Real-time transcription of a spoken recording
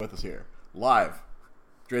With us here, live,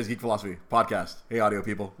 Dre's Geek Philosophy podcast. Hey, audio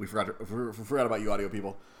people, we forgot about you, audio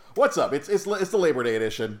people. What's up? It's the Labor Day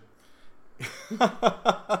edition.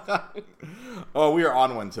 Oh, we are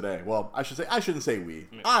on one today. Well, I shouldn't say we.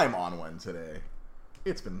 I'm on one today.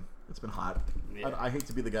 It's been hot. Yeah. I hate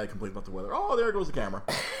to be the guy complaining about the weather. Oh, there goes the camera.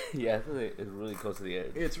 Yeah, I feel like it's really close to the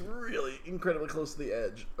edge. It's really incredibly close to the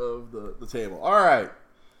edge of the table. All right,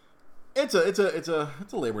 it's a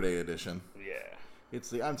Labor Day edition. Yeah. It's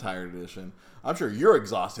the I'm tired edition. I'm sure you're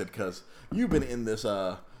exhausted because you've been in this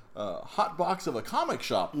hot box of a comic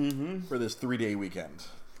shop for this 3-day weekend.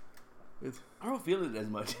 I don't feel it as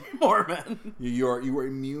much anymore, man. You were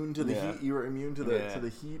immune to the heat. You were immune to the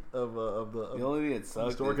heat of the only thing that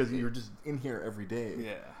sucks store because you're just in here every day.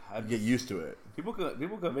 Yeah, you get used to it. People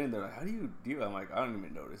come in, they're like, "How do you do?" I'm like, I don't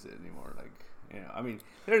even notice it anymore. Like, I mean,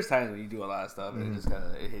 there's times when you do a lot of stuff and it just kind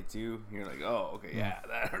of hits you. You're like, "Oh, okay,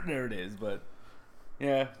 there it is." But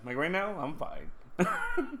yeah, like right now, I'm fine.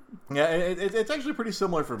 Yeah, it's actually pretty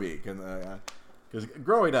similar for me because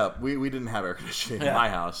growing up, we didn't have air conditioning in my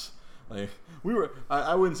house. Like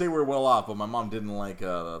I wouldn't say we were well off, but my mom didn't like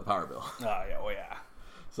the power bill. Oh yeah.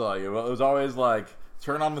 So it was always like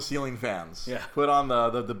turn on the ceiling fans, put on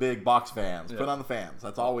the big box fans, put on the fans.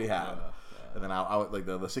 That's all we had. And then I like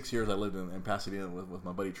the 6 years I lived in Pasadena with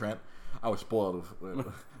my buddy Trent, I was spoiled with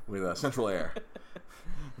central air.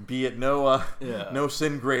 Be it no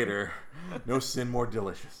sin greater, no sin more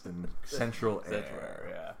delicious than central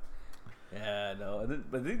air. Yeah, no,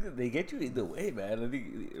 but I think they get you either way, man. I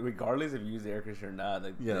think regardless if you use the air conditioner or not,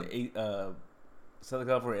 like Southern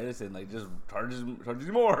California Edison, like just charges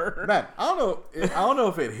you more. Man, I don't know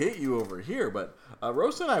if it hit you over here, but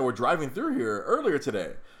Rosa and I were driving through here earlier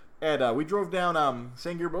today, and we drove down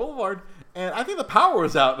San Gabriel Boulevard, and I think the power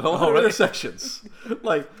was out in a lot of intersections.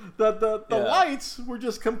 Like the lights were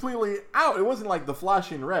just completely out. It wasn't like the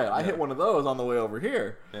flashing red. I hit one of those on the way over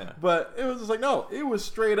here. Yeah. But it was just like no, it was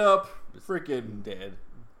straight up freaking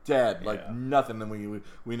dead. Like nothing. Then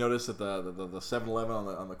we noticed that the 7-Eleven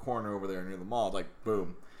on the corner over there near the mall, like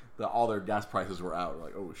boom. All their gas prices were out. We're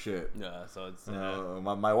like, oh shit. Yeah, so it's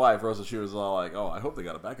my wife Rosa, she was all like, oh, I hope they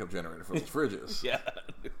got a backup generator for those fridges. Yeah.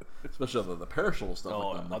 Especially the perishable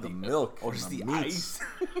stuff, like the milk, or just the meats.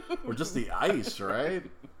 Ice, or just the ice, right?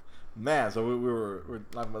 Man, so we were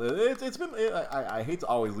it's been. I hate to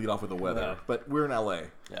always lead off with the weather, but we're in LA.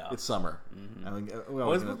 Yeah. It's summer. Mm-hmm. I mean, it's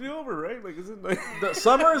supposed to be over, right? Like, isn't like the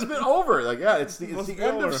summer has been over? Like, yeah, it's the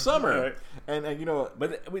end of summer, right. and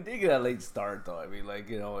but we did get a late start though. I mean, like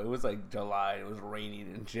it was like July. It was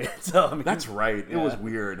raining and shit. So I mean, that's right. It was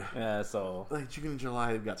weird. Yeah. So like June and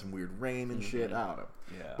July, we've got some weird rain and shit. I don't know.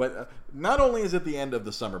 Yeah. But not only is it the end of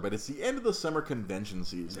the summer, but it's the end of the summer convention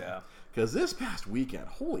season. Yeah. Because this past weekend,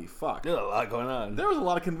 holy fuck. There's a lot going on. There was a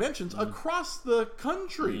lot of conventions across the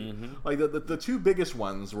country. Like the two biggest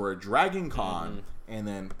ones were Dragon Con and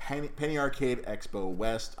then Penny Arcade Expo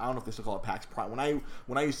West. I don't know if they still call it PAX Prime.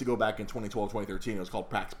 When I used to go back in 2012, 2013, it was called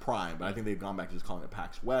PAX Prime. But I think they've gone back to just calling it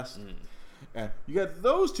PAX West. And you got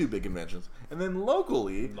those two big conventions. And then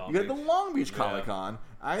locally, you got the Long Beach Comic Con.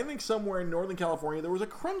 I think somewhere in Northern California, there was a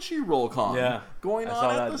Crunchyroll Con going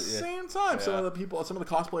on at the same time. Yeah. Some of the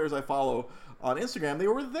cosplayers I follow on Instagram, they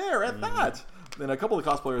were there at that. And a couple of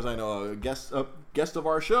the cosplayers I know, guest of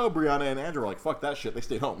our show, Brianna and Andrew, were like, fuck that shit. They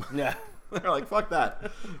stayed home. Yeah. They're like, fuck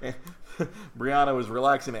that. Brianna was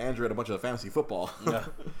relaxing and Andrew had a bunch of fantasy football. Yeah.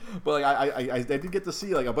 But like, I did get to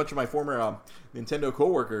see like a bunch of my former Nintendo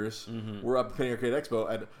coworkers were up at Penny Arcade Expo,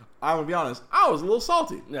 and I'm gonna be honest, I was a little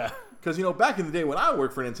salty. Yeah. Because back in the day when I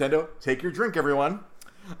worked for Nintendo, take your drink, everyone.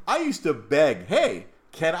 I used to beg, hey,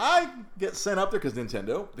 can I get sent up there? Because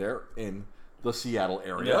Nintendo, they're in the Seattle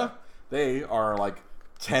area. Yeah. They are like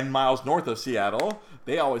 10 miles north of Seattle.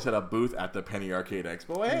 They always had a booth at the Penny Arcade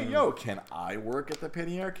Expo. Hey, yo, can I work at the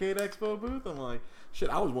Penny Arcade Expo booth? I'm like, shit,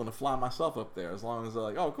 I was willing to fly myself up there as long as they're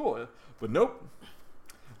like, oh, cool. But nope.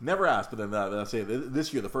 Never asked. But then they'll say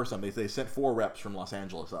this year, the first time, they sent 4 reps from Los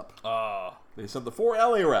Angeles up. They sent the 4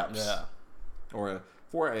 LA reps. Yeah. Or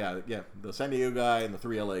 4, the San Diego guy and the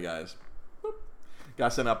 3 LA guys. Boop.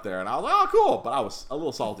 Got sent up there, and I was like, oh, cool. But I was a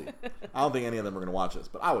little salty. I don't think any of them were going to watch this,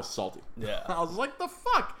 but I was salty. Yeah. I was like, the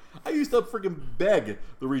fuck? I used to freaking beg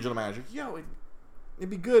the regional manager, it'd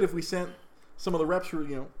be good if we sent some of the reps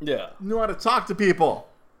who, knew how to talk to people.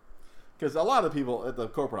 Because a lot of the people at the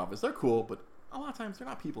corporate office, they're cool, but a lot of times they're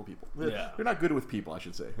not people. They're not good with people, I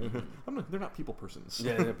should say. They're not people persons.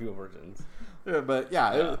 Yeah, they're people persons. But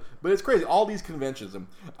it's crazy. All these conventions. And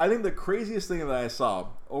I think the craziest thing that I saw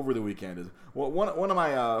over the weekend is one of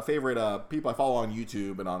my favorite people I follow on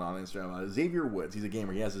YouTube and on Instagram, Xavier Woods. He's a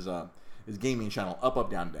gamer. He has his gaming channel, Up Up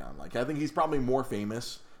Down Down. Like I think he's probably more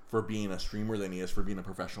famous for being a streamer than he is for being a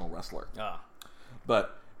professional wrestler. Ah.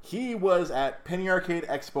 But he was at Penny Arcade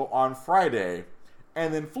Expo on Friday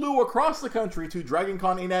and then flew across the country to Dragon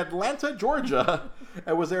Con in Atlanta, Georgia,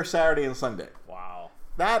 and was there Saturday and Sunday. Wow.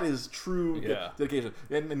 That is true dedication.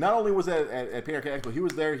 And not only was that at Penny Arcade Expo, he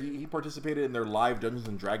was there. He participated in their live Dungeons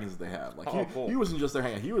and Dragons that they had. Like cool. He wasn't just there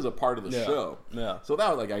hanging. He was a part of the show. Yeah. So that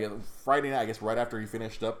was like, I guess, Friday night, I guess, right after he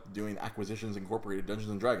finished up doing Acquisitions Incorporated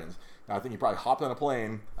Dungeons and Dragons. I think he probably hopped on a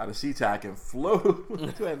plane out of SeaTac and flew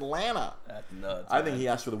to Atlanta. That's nuts. I think he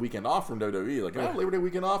asked for the weekend off from WWE. Like, oh, Labor Day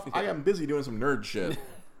weekend off? I am busy doing some nerd shit.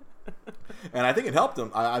 And I think it helped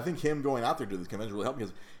him. I think him going out there to this convention really helped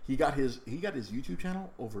because he got his YouTube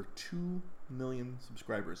channel over 2 million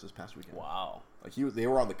subscribers this past weekend. Wow. Like they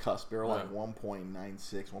were on the cusp. They were like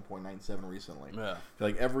 1.96, 1.97 recently. Yeah.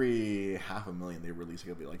 Like every 500,000 they release,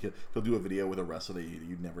 like he'll do a video with a wrestler that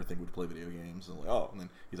you'd never think would play video games. And like, oh, and then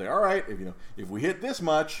he's like, all right, if we hit this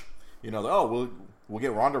much, we'll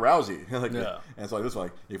get Ronda Rousey. And so this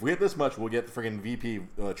like, if we hit this much, we'll get the freaking VP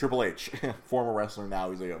Triple H, former wrestler now.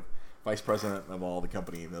 He's like a vice president of all the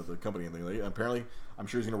company. The company, and like, apparently, I'm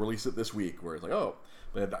sure he's going to release it this week. Where it's like, oh.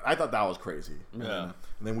 But I thought that was crazy. Yeah.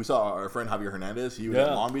 And then we saw our friend Javier Hernandez. He was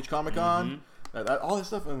at Long Beach Comic Con. All this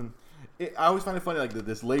stuff. And I always find it funny, like,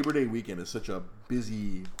 this Labor Day weekend is such a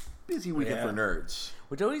busy weekend for nerds.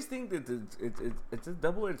 Which I always think that it's a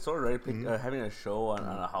double-edged sword, right? Having a show on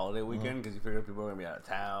a holiday weekend, because you figure people are going to be out of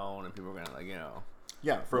town and people are going to,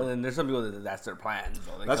 Yeah, but then there's some people that's their plan. So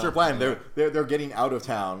that's their plan. They're getting out of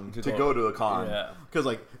town to go to a con. Yeah. Because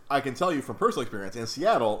like I can tell you from personal experience in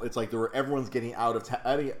Seattle, it's like everyone's getting out of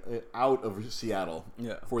Seattle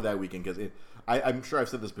for that weekend. Because I'm sure I've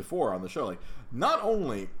said this before on the show. Like, not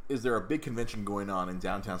only is there a big convention going on in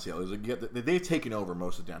downtown Seattle, they've taken over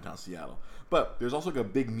most of downtown Seattle, but there's also like a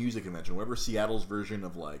big music convention. Whatever Seattle's version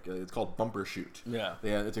of it's called Bumper Shoot. Yeah,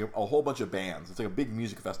 it's a whole bunch of bands. It's like a big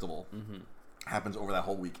music festival. Happens over that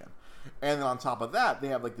whole weekend, and then on top of that, they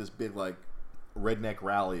have like this big like redneck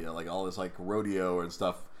rally, like all this like rodeo and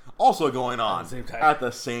stuff also going on at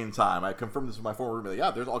the same time. I confirmed this with my former roommate.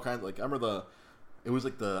 Yeah, there's all kinds. Like I remember I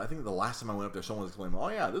think the last time I went up there, someone was claiming, oh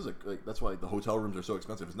yeah, this is that's why the hotel rooms are so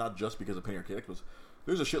expensive. It's not just because of Penny Arcade Expo.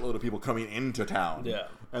 There's a shitload of people coming into town. Yeah.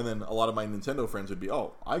 And then a lot of my Nintendo friends would be,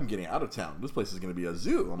 oh, I'm getting out of town. This place is going to be a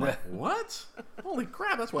zoo. I'm like, what? Holy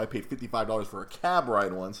crap. That's why I paid $55 for a cab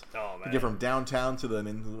ride once. Oh, man. To get from downtown to the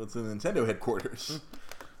Nintendo headquarters.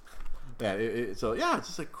 So, it's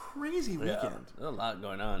just a crazy weekend. There's a lot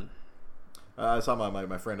going on. I saw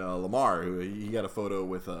my friend Lamar, who he got a photo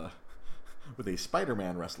with a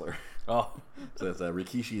Spider-Man wrestler. Oh. So it's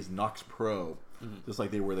Rikishi's Nox Pro. Just like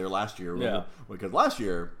they were there last year. Yeah. Because last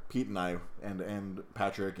year, Pete and I and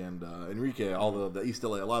Patrick and Enrique, all the East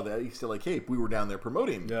LA, a lot of the East LA Cape, we were down there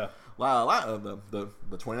promoting the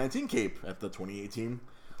 2019 Cape at the 2018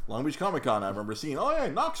 Long Beach Comic Con. I remember seeing,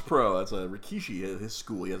 Nox Pro. That's a Rikishi, his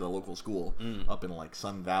school. He has a local school up in like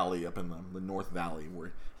Sun Valley, up in the North Valley,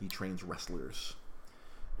 where he trains wrestlers.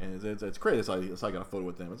 And it's crazy. So I got a photo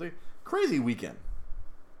with them. It's a crazy weekend.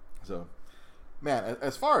 So, man,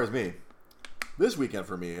 as far as me, this weekend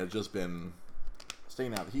for me has just been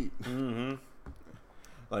staying out of the heat. Mm-hmm.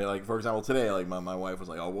 like for example, today, like my wife was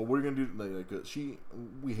like, "Oh, well, what are you gonna do?"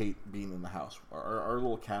 We hate being in the house. Our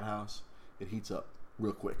little cat house, it heats up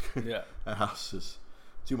real quick. Yeah, that house is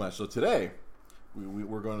too much. So today,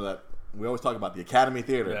 we're going to that. We always talk about the Academy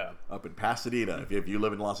Theater up in Pasadena. If you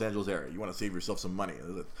live in the Los Angeles area, you want to save yourself some money.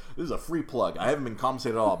 This is a free plug. I haven't been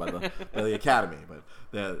compensated at all by the Academy, but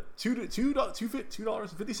the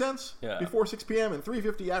 $2.50 before 6 p.m. and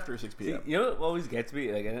 $3.50 after 6 p.m. See, you know what always gets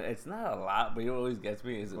me? Like, it's not a lot, but you know what always gets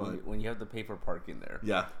me is when you have to pay for parking there.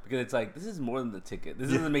 Yeah, because it's like this is more than the ticket.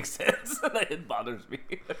 This doesn't make sense. It bothers me.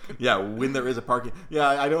 Yeah, when there is a parking. Yeah,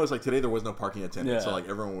 I know. It's like today there was no parking attendant, so like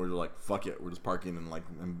everyone was like, "Fuck it, we're just parking and like."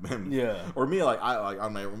 Yeah. Or me,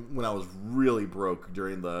 when I was really broke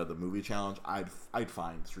during the movie challenge, I'd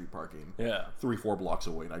find street parking. Yeah. 3-4 blocks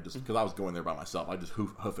away, and because I was going there by myself, I just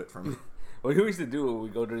hoof it from. What we used to do when we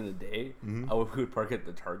go during the day, we would park at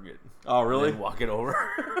the Target. Oh, really? And walk it over.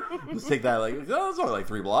 Just take that, it's only like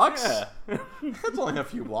 3 blocks. Yeah. That's only a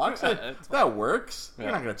few blocks. That works. Yeah.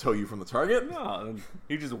 You're not going to tow you from the Target. No.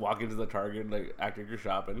 You just walk into the Target, like, act like you're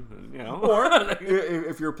shopping. And, Or,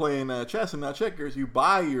 if you're playing chess and not checkers, you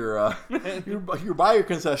buy your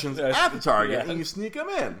concessions at the Target, and you sneak them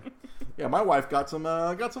in. Yeah, my wife got some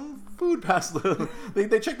food past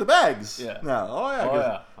they check the bags. Yeah. No. Oh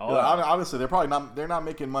yeah. Honestly, they're not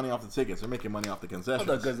making money off the tickets. They're making money off the concessions.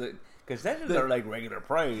 Because concessions are like regular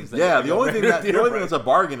price. Like, yeah, the only thing that's a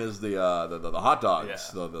bargain is the hot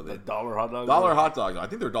dogs. Yeah. The dollar hot dogs. Dollar hot dogs. I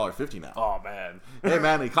think they're $1.50 now. Oh man. Hey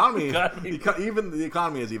man, the economy. Even the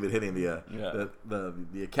economy is even hitting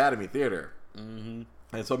the Academy Theater. Mm-hmm.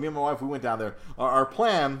 And so me and my wife, we went down there. Our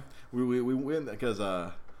plan, we went because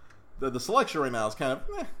the selection right now is kind of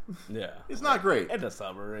it's not great. It's a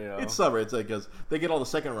summer, you know. It's summer. It's like because they get all the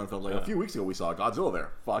second run films. Like a few weeks ago, we saw Godzilla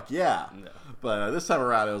there. Fuck yeah. But this time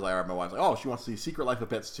around, it was like, all right, my wife's like, oh, she wants to see Secret Life of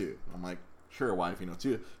Pets 2. I'm like, sure, wife. You know,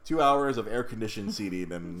 two hours of air conditioned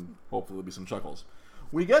seating, and hopefully there'll be some chuckles.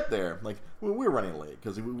 We get there, like we were running late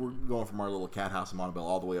because we were going from our little cat house in Montebello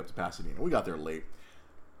all the way up to Pasadena. We got there late.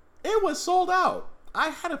 It was sold out. I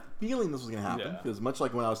had a feeling this was going to happen because much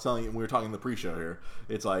like when I was telling you, when we were talking in the pre-show here,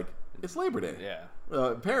 it's like it's Labor Day.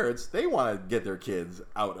 Yeah. Parents, they want to get their kids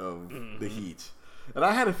out of the heat, and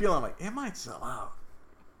I had a feeling like it might sell out.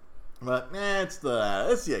 But it's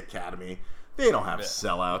the Academy. They don't have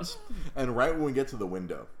sellouts. And right when we get to the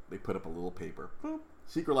window, they put up a little paper. Boop.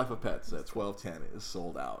 Secret Life of Pets at 12:10 is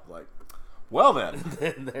sold out. Like, well then.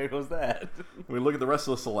 There goes that. We look at the rest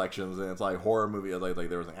of the selections, and it's like horror movie. Like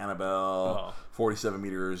there was an Annabelle, 47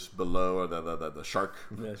 meters below the shark.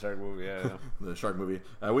 Yeah, shark movie. Yeah. The shark movie.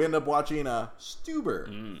 We ended up watching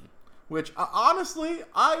Stuber, which honestly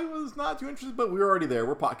I was not too interested, but we were already there.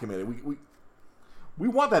 We're pot committed. We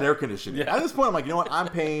want that air conditioning. Yeah. At this point, I'm like, you know what? I'm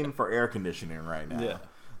paying for air conditioning right now. Yeah.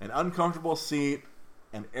 An uncomfortable seat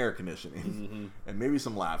and air conditioning, and maybe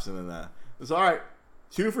some laughs, and then it's all right.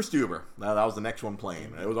 2 for Stuber. That was the next one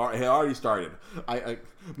playing. It had already started.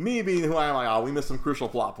 Me being who I am, like, oh, we missed some crucial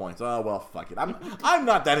plot points. Oh well, fuck it. I'm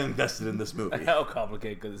not that invested in this movie. How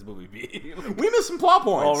complicated could this movie be? We missed some plot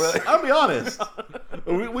points. Oh really? I'll be honest.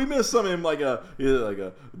 we missed some in like a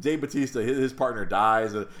Dave Bautista. His partner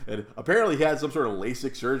dies, and apparently he had some sort of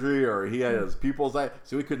LASIK surgery, or he had his pupils die,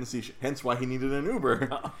 so he couldn't see. Hence why he needed an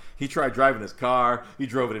Uber. He tried driving his car. He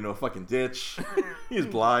drove it into a fucking ditch. He's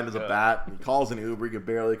blind as a bat. He calls an Uber. He could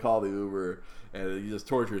barely call the Uber, and he just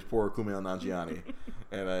tortures poor Kumail Nanjiani.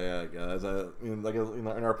 And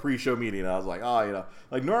in our pre-show meeting, I was like,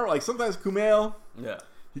 like sometimes Kumail,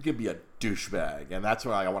 he could be a douchebag, and that's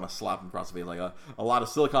why I want to slap him across the face. Like a lot of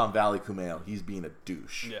Silicon Valley Kumail, he's being a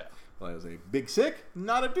douche. Yeah, like I was a big sick,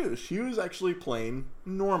 not a douche. He was actually playing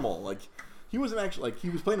normal. Like he wasn't actually he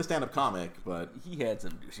was playing a stand-up comic, but he had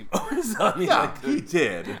some douchey moments. I mean, he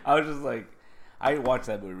did. I was just like. I watched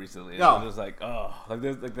that movie recently, and I was just like, oh, like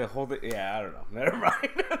there's like the whole thing. Yeah, I don't know. Never mind.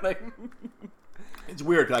 It's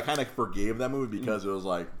weird because I kind of forgave that movie because it was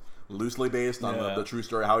like loosely based on the true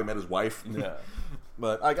story of how he met his wife. Yeah.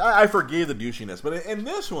 But I forgave the douchiness. But in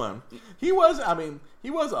this one, he was. He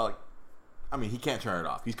can't turn it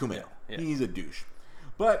off. He's Kumail. Yeah. He's a douche.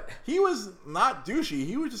 But he was not douchey.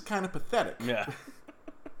 He was just kind of pathetic. Yeah.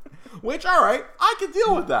 Which, all right, I could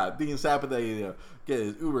deal with that. Being sympathetic, get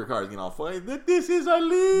his Uber cars getting all fucked. This is a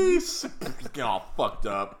lease. Getting all fucked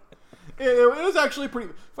up. It was actually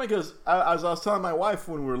pretty funny because as I was telling my wife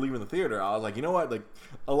when we were leaving the theater, I was like, you know what? Like,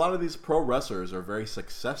 a lot of these pro wrestlers are very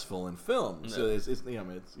successful in film. So it's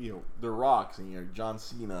The Rock and John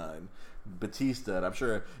Cena and Batista. And I'm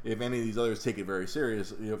sure if any of these others take it very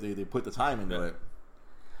serious, if they put the time into it,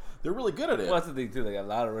 they're really good at it. Well, that's the thing too. Like a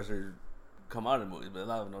lot of wrestlers come out of movies, but a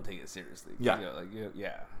lot of them don't take it seriously. Yeah.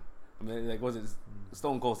 I mean, like, was it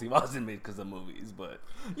Stone Cold Steve Austin made because of movies, but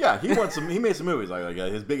yeah, he made some movies. Like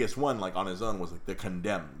his biggest one, like on his own, was like The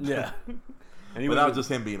Condemned. Yeah, and that was just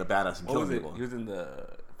him being a badass and killing people. He was in the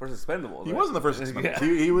First Expendables. He wasn't the First Expendables.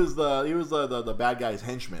 Yeah. He was the bad guy's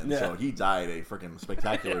henchman. Yeah. So he died a freaking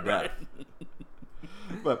spectacular death.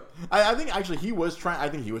 But I think actually he was trying. I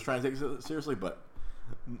think he was trying to take it seriously. But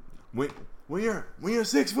when you're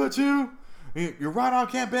 6'2". You're right on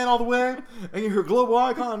Camp Ben all the way, and you're a global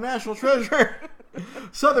icon, national treasure.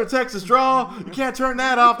 Southern Texas draw. You can't turn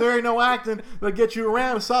that off. There ain't no acting that get you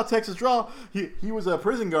around. South Texas draw. He was a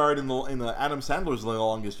prison guard in the Adam Sandler's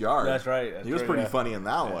Longest Yard. That's right. He was pretty funny in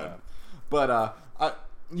that one. But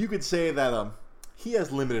you could say that he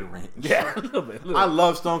has limited range. Yeah, a little bit. I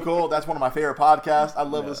love Stone Cold. That's one of my favorite podcasts. I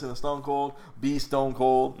love listening to Stone Cold. Be Stone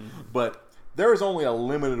Cold. Mm-hmm. But there is only a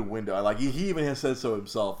limited window. Like he even has said so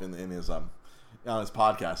himself in his on his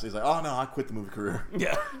podcast. He's like, oh no, I quit the movie career.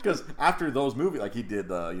 Yeah. Because after those movies, like he did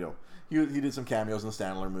he did some cameos in the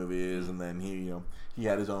Sandler movies, and then he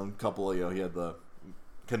had his own couple he had the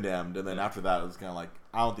Condemned, and then after that it was kind of like,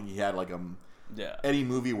 I don't think he had like any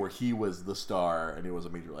movie where he was the star and it was a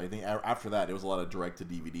major. I think after that it was a lot of direct to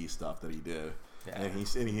DVD stuff that he did. Yeah. And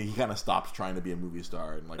he kind of stops trying to be a movie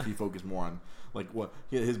star, and like he focused more on like what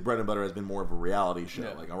his bread and butter has been more of a reality show.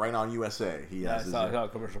 Yeah. Like right now on USA, he has his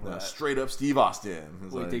commercial for that. Straight up Steve Austin.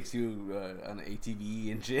 Well, he takes you on an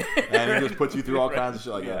ATV and shit, and he just puts you through all kinds of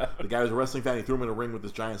shit. Like the guy was a wrestling fan. He threw him in a ring with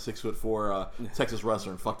this giant 6'4" Texas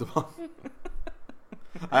wrestler and fucked him up.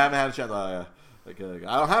 I haven't had a chance. I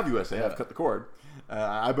don't have USA. Yeah. I've cut the cord.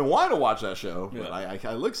 I've been wanting to watch that show, but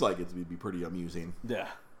it looks like it's be pretty amusing. Yeah.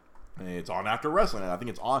 It's on after wrestling. I think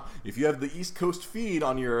it's on. If you have the East Coast feed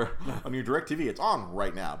on your DirecTV, it's on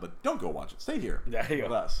right now. But don't go watch it. Stay here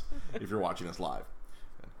with us if you're watching us live.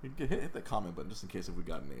 You can hit the comment button just in case if we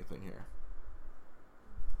got anything here.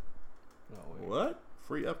 Oh, what?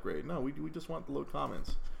 Free upgrade? No, we just want the low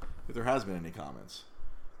comments. If there has been any comments.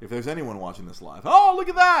 If there's anyone watching this live. Oh, look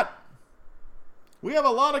at that! We have a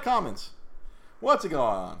lot of comments. What's going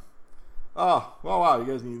on? Oh, wow, you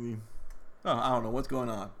guys need... Oh, I don't know what's going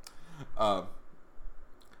on.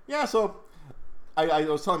 So I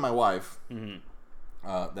was telling my wife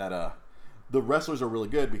that the wrestlers are really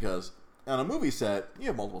good because on a movie set you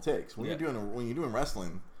have multiple takes. When you're doing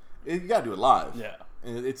wrestling, you gotta do it live. Yeah,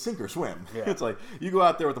 and it's sink or swim. Yeah. It's like you go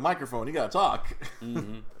out there with the microphone, you gotta talk,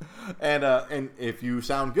 and if you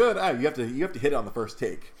sound good, you have to hit it on the first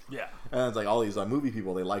take. Yeah, and it's like all these movie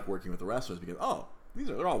people, they like working with the wrestlers because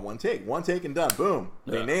they're all one take and done. Boom,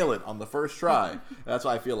 they nail it on the first try. That's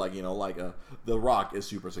why I feel like The Rock is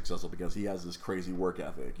super successful because he has this crazy work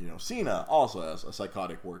ethic. Cena also has a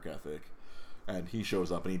psychotic work ethic, and he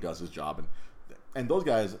shows up and he does his job. And those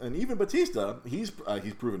guys, and even Batista, he's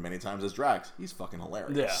proven many times as Drax, he's fucking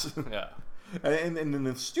hilarious. Yeah. And in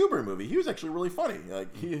the Stuber movie, he was actually really funny.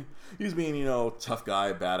 Like he was being, tough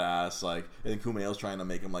guy, badass. Like, and Kumail's trying to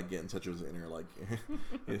make him like get in touch with his inner, like,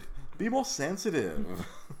 be more sensitive.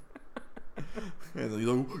 And he's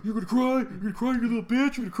like, "You're gonna cry, you little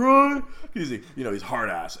bitch, you're gonna cry." He's hard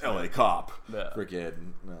ass LA cop,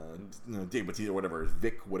 freaking Dave Batista, whatever,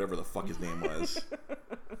 Vic, whatever the fuck his name was.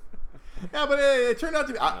 Yeah, but it turned out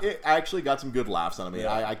to be. It actually got some good laughs on me.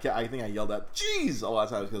 I think I yelled out "jeez" a lot of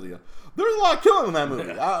times because there's a lot of killing in that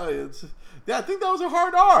movie. I think that was a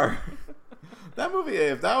hard R. That movie,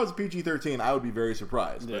 if that was PG-13, I would be very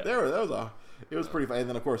surprised. But it was pretty funny. And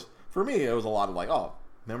then of course, for me, it was a lot of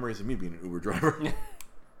memories of me being an Uber driver.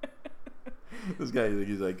 This guy,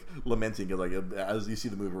 he's like lamenting because like as you see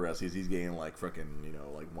the movie rest, he's getting like freaking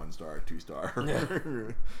 1 star, 2 star.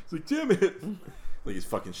 It's like, damn it. Like he's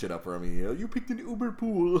fucking shit up for me. You picked an Uber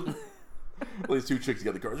pool. Well, these two chicks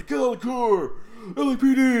get the car. Like, get out of the car,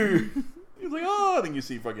 LAPD. He's like, I think you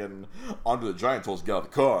see fucking Andre the Giant told us to get out of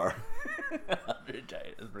the car. Andre the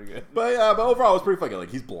Giant is pretty good. But overall, it's pretty fucking like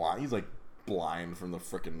he's blind. He's like blind from the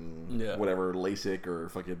freaking whatever LASIK or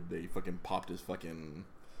fucking they fucking popped his fucking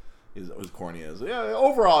his corneas. Yeah,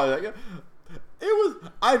 overall. It was.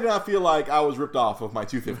 I did not feel like I was ripped off of my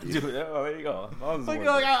 250. There you go.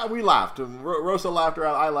 We laughed. Rosa laughed her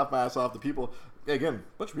out. I laughed my ass off. The people, again,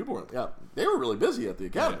 a bunch of people were. Yeah, they were really busy at the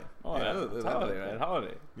academy. It's holiday, man.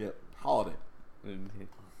 Holiday. Yeah, holiday. A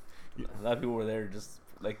lot of people were there just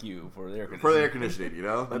like you for the air conditioning. For the air conditioning,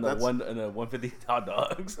 and the 150 hot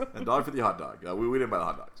dogs. And $1.50 hot dog. We didn't buy the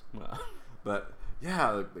hot dogs. No. But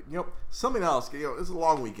yeah, something else. It's a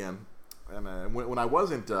long weekend. And when I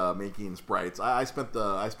wasn't making sprites, I spent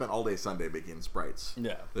all day Sunday making sprites.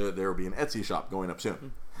 Yeah, there will be an Etsy shop going up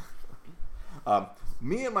soon.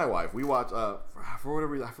 Me and my wife, we watched for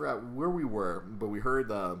whatever reason, I forgot where we were, but we heard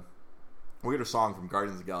a song from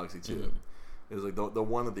Guardians of the Galaxy 2. Mm-hmm. It was like the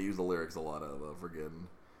one that they use the lyrics a lot of. Forgetting,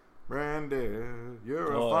 Brandy,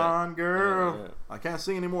 you're a fine girl. Yeah. I can't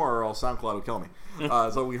sing anymore, or else SoundCloud will kill me.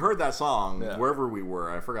 So we heard that song wherever we were.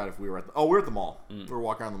 I forgot if we were we were at the mall. We were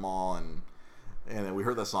walking around the mall, and then we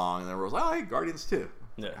heard that song, and everyone was like, "Oh, hey, Guardians 2."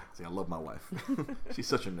 Yeah. See, I love my wife. She's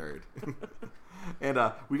such a nerd. And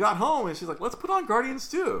we got home, and she's like, "Let's put on Guardians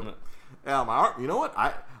 2." And you know what?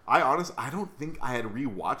 I honestly, I don't think I had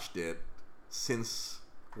rewatched it since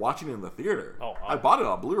watching it in the theater. Oh, wow. I bought it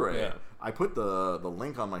on Blu-ray. Yeah. I put the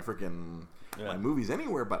link on my freaking my movies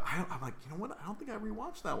anywhere, but I'm like, you know what? I don't think I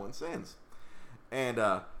rewatched that one since. And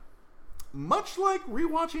much like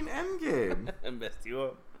rewatching Endgame, messed you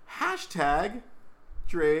up. Hashtag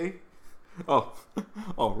Dre. Oh,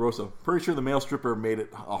 Rosa. Pretty sure the male stripper made it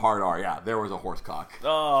a hard R. Yeah, there was a horse cock in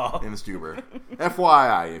Stuber.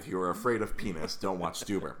 FYI, if you were afraid of penis, don't watch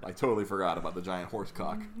Stuber. I totally forgot about the giant horse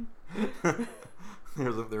cock.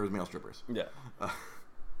 There was male strippers. Yeah.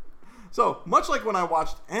 So, much like when I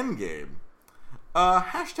watched Endgame,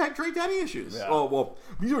 hashtag Dre Daddy issues. Yeah. Well,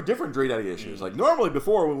 these were different Dre Daddy issues. Like, normally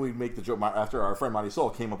before when we make the joke, after our friend Marty Soul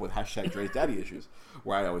came up with hashtag Dre Daddy issues,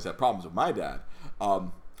 where I always had problems with my dad.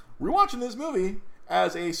 rewatching this movie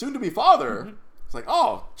as a soon-to-be father, it's like,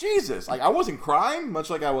 oh, Jesus. Like, I wasn't crying, much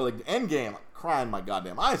like I was, like, Endgame, crying my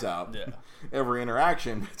goddamn eyes out. Yeah. Every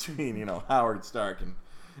interaction between, you know, Howard Stark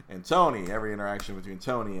and Tony, every interaction between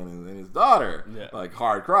Tony and his daughter, like,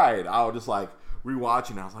 hard cried. I was just, like,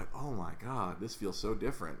 rewatching, I was like, oh, my God, this feels so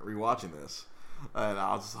different, rewatching this. And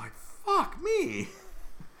I was just like, fuck me.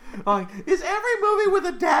 Like, is every movie with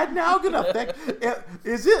a dad now gonna affect?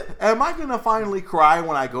 Am I gonna finally cry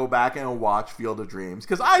when I go back and watch Field of Dreams?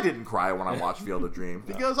 Because I didn't cry when I watched Field of Dreams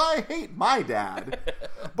because I hate my dad.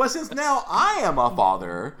 But since now I am a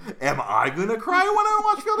father, am I gonna cry when I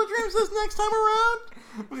watch Field of Dreams this next time around?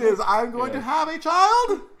 Because I'm going to have a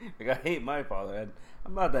child. Like, I hate my father.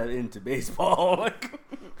 I'm not that into baseball.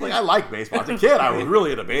 Like I like baseball. As a kid, I was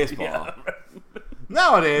really into baseball. Yeah, right.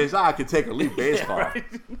 Nowadays, I could take or leave baseball. Yeah, right.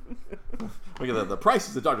 Look at the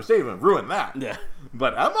prices at Dr. Stadium ruined that. Yeah.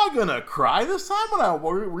 But am I gonna cry this time when I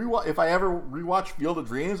rewatch? If I ever rewatch Field of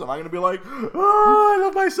Dreams, am I gonna be like, "Oh, I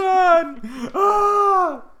love my son"?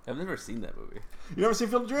 Ah! I've never seen that movie. You never seen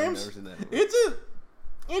Field of Dreams? I've never seen that movie. It's an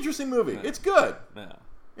interesting movie. Yeah. It's good. Yeah.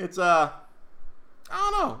 It's I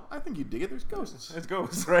don't know. I think you dig it. There's ghosts. It's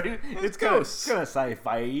ghosts, right? It's ghosts. Kind of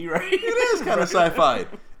sci-fi, right? It is kind of sci-fi.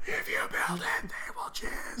 If you build it, they will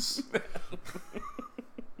jizz.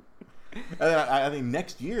 And I think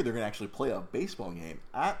next year they're gonna actually play a baseball game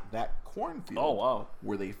at that cornfield. Oh wow!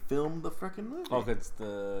 Where they filmed the freaking movie. Oh, it's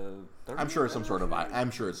the. I'm sure it's some sort of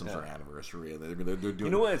anniversary. They're doing. You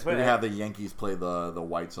know what? It's they're gonna have the Yankees play the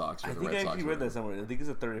White Sox. Or I the think Red I Sox actually read that somewhere. I think it's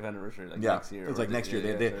the 30th anniversary, like yeah, next year. It's like next year.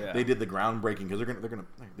 They did the groundbreaking because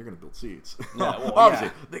they're gonna build seats. Yeah, well, obviously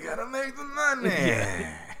they gotta make the money.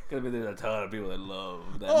 Gonna be there's a ton of people that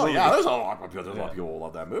love that. Oh movie. yeah, there's a lot of people who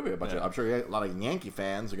love that movie. I'm sure a lot of Yankee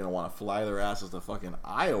fans are gonna want to fly their asses to fucking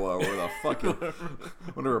Iowa or the fucking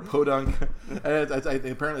whatever podunk.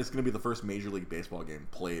 Apparently, it's gonna be the first Major League Baseball game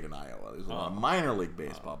played in Iowa. There's a lot of minor league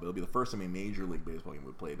baseball, but it'll be the first time a Major League Baseball game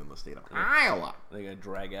we played in the state of Iowa. They gotta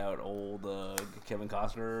drag out old Kevin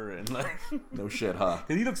Costner and like no shit, huh?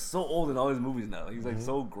 Because he looks so old in all his movies now. He's like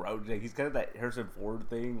so grouchy. Like, he's kind of that Harrison Ford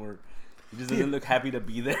thing where. He just doesn't look happy to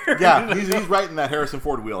be there. Yeah, he's right in that Harrison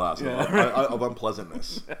Ford wheelhouse of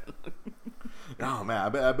unpleasantness. Oh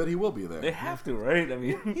man, I bet he will be there. They have to, right? I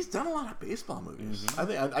mean, he's done a lot of baseball movies.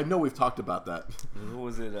 I know we've talked about that. What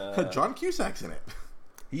was it? John Cusack's in it.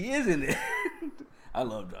 He is in it. I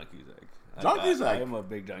love John Cusack. Cusack. I am a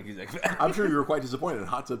big John Cusack fan. I'm sure you were quite disappointed in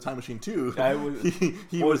Hot Tub Time Machine 2.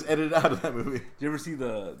 He was edited out of that movie. Did you ever see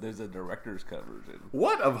there's a director's cut version?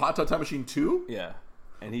 What, of Hot Tub Time Machine 2? Yeah.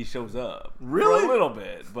 And he shows up. Really? For a little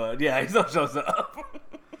bit, but yeah, he still shows up.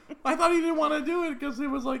 I thought he didn't want to do it because it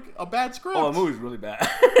was like a bad script. Oh, the movie's really bad.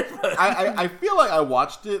 I feel like I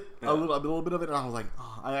watched it a little bit of it, and I was like,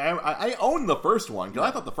 oh, I own the first one because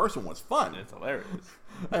I thought the first one was fun. It's hilarious.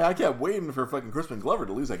 I kept waiting for fucking Crispin Glover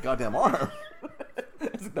to lose that goddamn arm.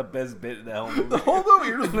 It's like the best bit in that whole movie. The whole movie,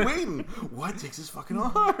 you're just waiting. What takes his fucking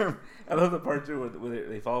arm? I love the part too where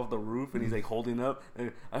they fall off the roof and he's like holding up.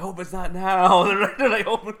 I hope it's not now. They're like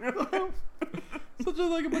opening up. Such a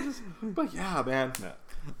like a bunch of. But yeah, man. Yeah.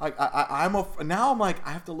 Now I'm like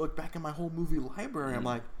I have to look back in my whole movie library. I'm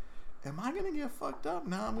like, am I gonna get fucked up?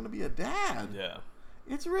 Now I'm gonna be a dad. Yeah.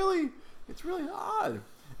 It's really odd.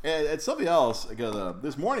 And something else, because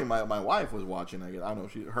this morning my wife was watching. I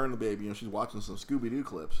don't know, her and the baby, she's watching some Scooby Doo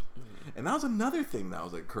clips, and that was another thing that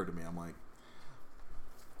occurred to me. I'm like,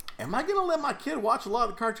 am I gonna let my kid watch a lot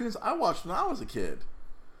of the cartoons I watched when I was a kid?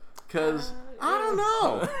 Because I don't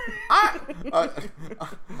know. I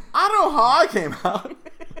don't know how I came out.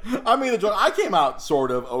 I mean, I came out sort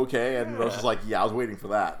of okay, and Rose was like, "Yeah, I was waiting for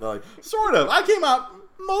that." They're like, sort of. I came out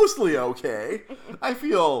mostly okay. I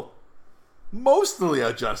feel mostly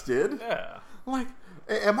adjusted. Yeah. Like,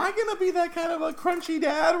 am I gonna be that kind of a crunchy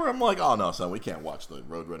dad where I'm like, "Oh no, son, we can't watch the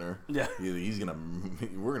Roadrunner. Yeah.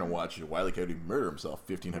 We're gonna watch Wile E. Coyote murder himself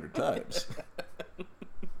 1,500 times."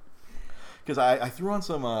 Because I threw on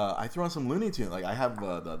some Looney Tunes. Like I have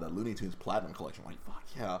the Looney Tunes Platinum collection. I'm like, fuck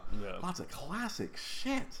yeah, lots of classic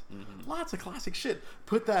shit. Lots of classic shit.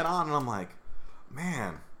 Put that on, and I'm like,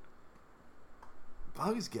 man,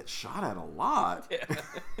 bugs get shot at a lot. Yeah.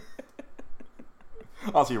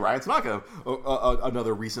 I'll see Ryan Tanaka,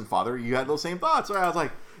 another recent father. You had those same thoughts. Right? I was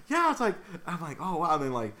like, yeah, I'm like, oh wow.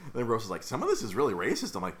 And then Rose was like, some of this is really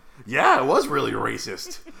racist. I'm like, yeah, it was really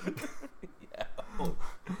racist. Yeah.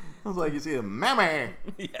 I was like, you see, mammy.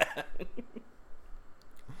 Yeah.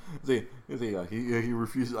 He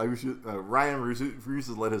refuses. Ryan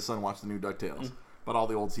refuses to let his son watch the new DuckTales. But all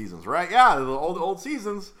the old seasons, right? Yeah, the old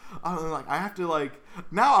seasons. I'm like, I have to like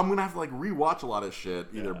now. I'm gonna have to like rewatch a lot of shit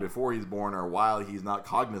either before he's born or while he's not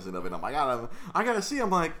cognizant of it. I gotta see.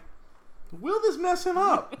 I'm like, will this mess him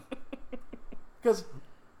up? Because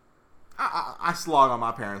I slog on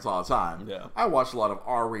my parents all the time. Yeah. I watched a lot of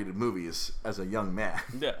R-rated movies as a young man.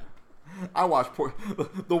 Yeah. I watched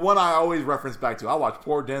the one I always reference back to. I watched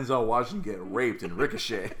poor Denzel Washington get raped in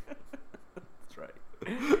Ricochet.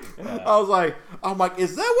 Yeah. I'm like,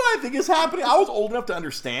 is that what I think is happening? I was old enough to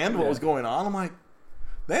understand what was going on. I'm like,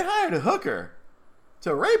 they hired a hooker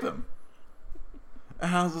to rape him.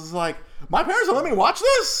 And I was just like, my parents will let me watch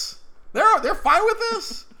this? They're fine with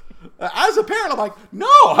this? As a parent, I'm like, no,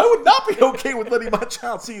 I would not be okay with letting my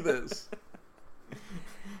child see this.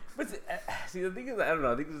 But see, the thing is, I don't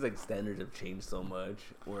know. I think there's like standards have changed so much,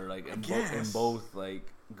 where like in both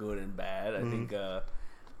like good and bad.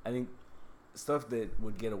 I think stuff that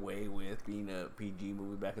would get away with being a PG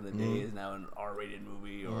movie back in the day is now an R-rated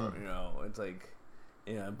movie, or it's like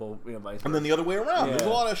both vice versa. And then the other way around. Yeah. There's a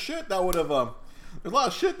lot of shit that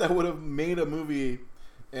would have made a movie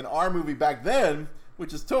an R movie back then,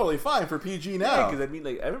 which is totally fine for PG now. Yeah, because I mean,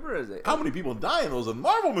 like I remember how many people die in those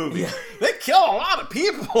Marvel movies? Yeah. They kill a lot of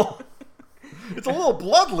people. It's a little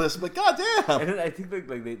bloodless, but goddamn. And then I think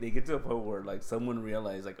like they get to a point where like someone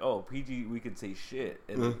realized like, oh, PG, we could say shit,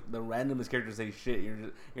 and the randomest characters say shit. You're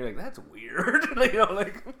like, that's weird.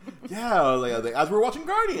 Yeah, like as we're watching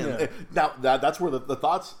Guardians. Yeah. Now that's where the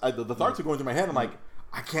thoughts are going through my head. I'm like,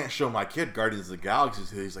 I can't show my kid Guardians of the Galaxy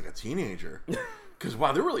until he's like a teenager, because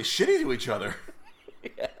wow, they're really shitty to each other.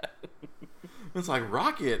 Yeah. It's like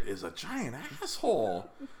Rocket is a giant asshole.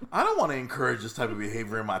 I don't want to encourage this type of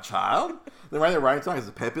behavior in my child. Then right there, Ryan talking is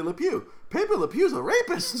Pepe Le Pew. Pepe Le Pew's a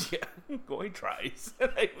rapist. Yeah, he tries.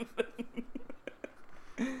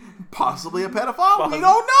 Possibly a pedophile. We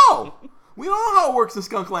don't know. We don't know how it works in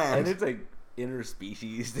Skunkland. And it's like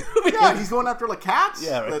interspecies. Yeah, he's going after like cats.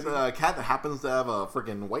 Yeah, right. A cat that happens to have a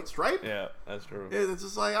freaking white stripe. Yeah, that's true. It's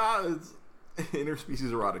just like it's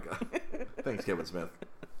interspecies erotica. Thanks, Kevin Smith.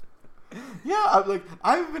 Yeah,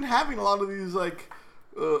 I've been having a lot of these like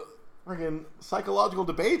freaking psychological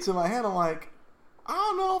debates in my head. I'm like, I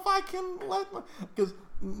don't know if I can because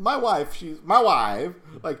my wife,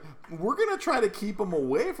 like we're gonna try to keep them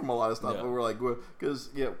away from a lot of stuff. Yeah. But we're like, because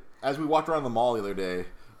as we walked around the mall the other day,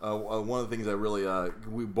 one of the things that really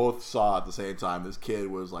we both saw at the same time, this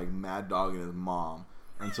kid was like mad dogging his mom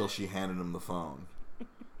until she handed him the phone,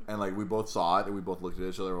 and like we both saw it and we both looked at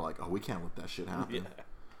each other. We're like, oh, we can't let that shit happen. Yeah.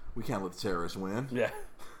 We can't let the terrorists win. Yeah.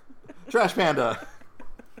 Trash Panda.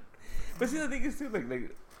 But see, the thing is, too,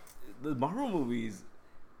 like the Marvel movies,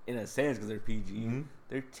 in a sense, because they're PG,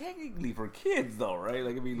 they're technically for kids, though, right?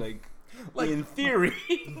 Like, I mean, like in theory.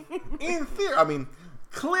 In theory. I mean,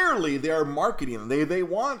 clearly they are marketing. They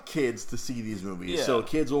want kids to see these movies. Yeah. So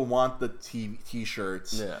kids will want the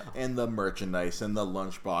T-shirts and the merchandise and the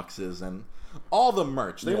lunch boxes and all the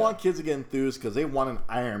merch. They want kids to get enthused because they want an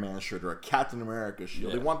Iron Man shirt or a Captain America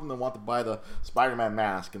shield. They want them to buy the Spider-Man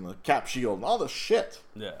mask and the Cap shield and all the shit.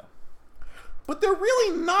 Yeah. But they're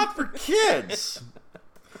really not for kids.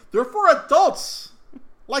 They're for adults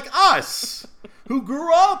like us who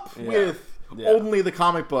grew up with only the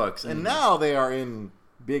comic books, and now they are in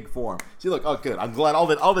big form. See, look, oh, good. I'm glad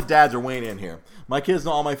all the dads are weighing in here. My kids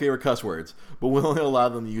know all my favorite cuss words, but we only allow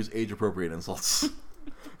them to use age-appropriate insults.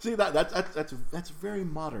 See, that's very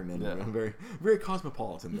modern and very very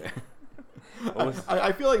cosmopolitan there.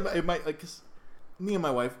 I feel like it might, like, 'cause me and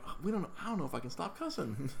my wife, I don't know if I can stop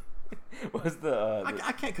cussing. What's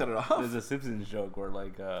I can't cut it off. There's a Simpsons joke where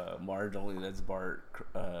like Marge only lets Bart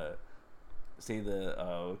say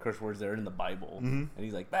the curse words that are in the Bible, and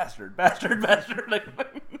he's like bastard, bastard, bastard. Like,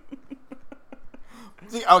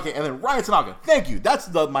 see, okay, and then Ryan Tanaka, thank you. That's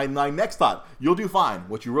my next thought. You'll do fine.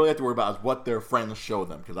 What you really have to worry about is what their friends show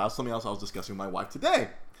them, because that was something else I was discussing with my wife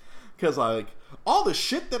today. Because like all the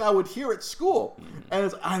shit that I would hear at school,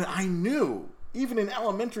 and I knew even in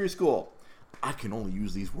elementary school, I can only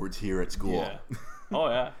use these words here at school. Yeah. Oh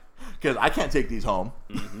yeah. Because I can't take these home.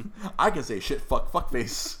 I can say shit, fuck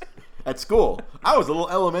face at school. I was a little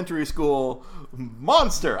elementary school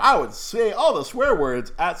monster. I would say all the swear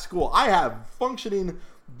words at school. I have functioning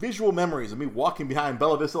visual memories of me walking behind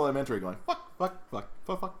Bella Vista Elementary going, fuck,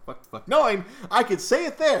 knowing I could say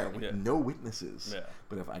it there with no witnesses. Yeah.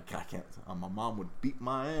 But if I can't, my mom would beat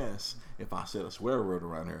my ass if I said a swear word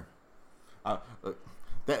around her.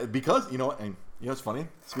 Because, and it's funny?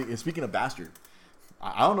 Speaking of bastard,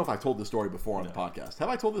 I don't know if I told this story before on the podcast. Have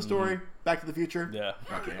I told this story, Back to the Future? Yeah.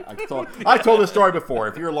 Okay, I told this story before.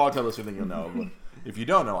 If you're a long time listener, then you'll know. But If you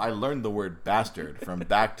don't know, I learned the word bastard from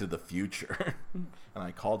Back to the Future. And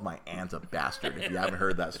I called my aunt a bastard. If you haven't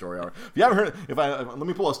heard that story, or if you haven't heard, let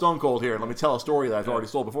me pull a Stone Cold here and let me tell a story that I've already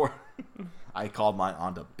told before. I called my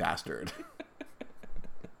aunt a bastard,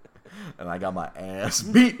 and I got my ass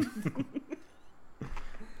beat.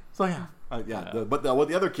 So yeah, but with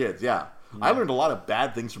the other kids, I learned a lot of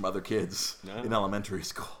bad things from other kids in elementary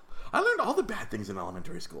school. I learned all the bad things in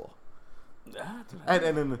elementary school. And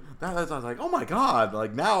then I was like, oh my god!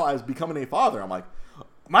 Like now, as becoming a father, I'm like,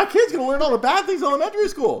 my kid's gonna learn all the bad things in elementary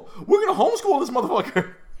school. We're gonna homeschool this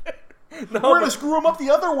motherfucker. We're gonna screw him up the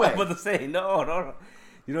other way. I'm about to say no.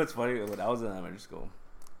 You know what's funny? When I was in elementary school,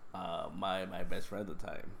 my best friend at the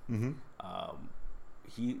time,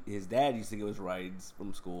 his dad used to give us rides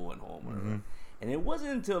from school and home, whatever. And it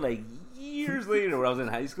wasn't until like years later, when I was in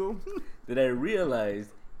high school, that I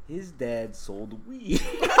realized his dad sold weed.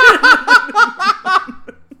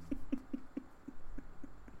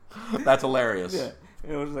 That's hilarious. Yeah.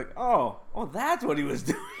 And it was like, oh, that's what he was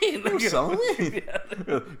doing. He was selling weed.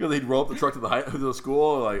 He'd roll up the truck to the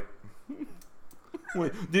school, like.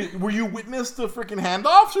 Wait, were you witness to freaking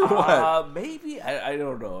handoffs or what? Maybe. I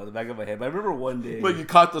don't know. In the back of my head, but I remember one day. But you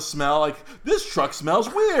caught the smell, like this truck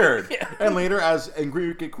smells weird. And later, as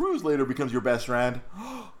Enrique Cruz later becomes your best friend,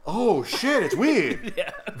 oh shit, it's weed.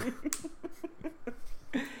 Yeah.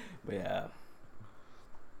 But yeah.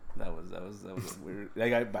 That was weird.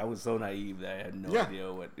 Like I was so naive that I had no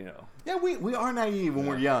idea what, you know. Yeah, we are naive when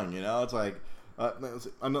we're young, you know. It's like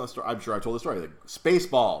another story. I'm sure I told the story. Like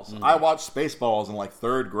Spaceballs. I watched Spaceballs in like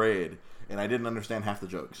 3rd grade, and I didn't understand half the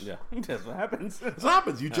jokes. Yeah, that's what happens. That's what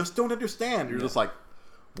happens. You just don't understand. You're just like,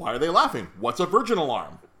 why are they laughing? What's a virgin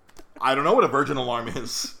alarm? I don't know what a virgin alarm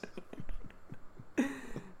is. It's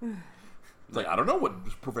like, I don't know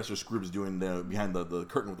what Professor Scrooge's doing behind the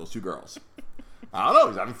curtain with those 2 girls. I don't know.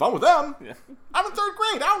 He's having fun with them. Yeah. I'm in 3rd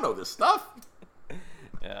grade. I don't know this stuff.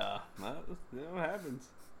 Yeah, that happens.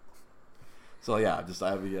 So yeah,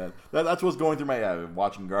 that's what's going through my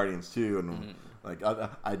watching Guardians too, and like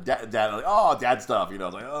dad like, oh, dad stuff. You know, I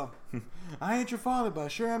was like, oh, I ain't your father, but I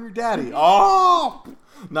sure am your daddy. Oh,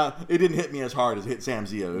 no, it didn't hit me as hard as it hit Sam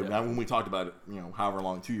Zia when we talked about it. You know, however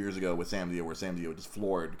long, 2 years ago with Sam Zia, where Sam Zia was just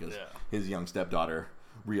floored because his young stepdaughter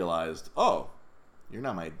realized, oh. You're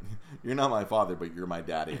not my father, but you're my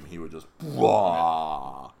daddy, and he would just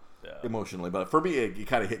emotionally. But for me, it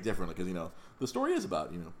kind of hit differently because, you know, the story is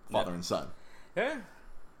about, you know, father and son. Yeah.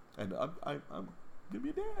 And I'm gonna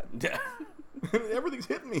be a dad. Yeah. Everything's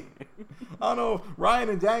hitting me. I don't know, Ryan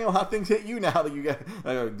and Daniel, how things hit you now that you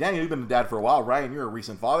got Daniel, you've been a dad for a while. Ryan, you're a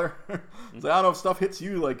recent father. So I don't know if stuff hits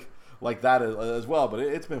you like that as well, but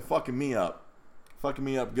it's been fucking me up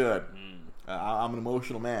good. I'm an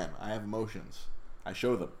emotional man. I have emotions. I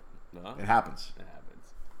show them. It happens.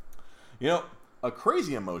 You know, a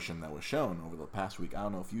crazy emotion that was shown over the past week, I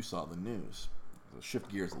don't know if you saw the news. Let's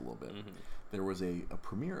shift gears a little bit. There was a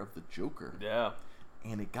premiere of The Joker. Yeah.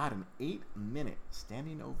 And it got an 8-minute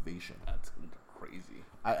standing ovation. That's crazy.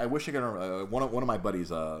 I wish I could remember. One of my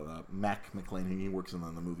buddies, Mac McLean, he works in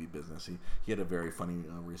the movie business. He had a very funny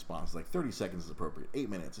response. Like, 30 seconds is appropriate.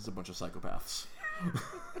 8 minutes, it's a bunch of psychopaths.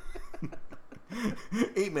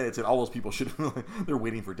 8 minutes and all those people they're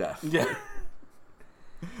waiting for death. Yeah.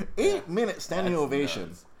 8-minute standing ovation.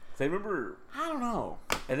 Nuts. So I remember, I don't know.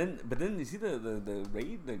 But then you see the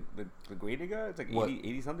grade they got? It's like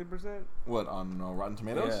 80 something percent. What, on Rotten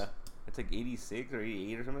Tomatoes? Yeah. It's like 86 or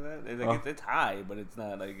 88 or something like that. It's like it's high, but it's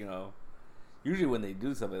not like, you know. Usually when they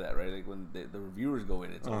do stuff like that, right? Like when the reviewers go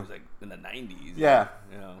in, it's always like in the 90s. Yeah.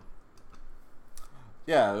 You know.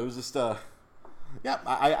 Yeah, it was just yeah,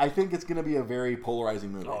 I think it's gonna be a very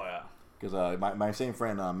polarizing movie. Oh yeah. Because my same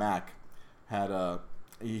friend Mac had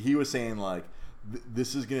he was saying like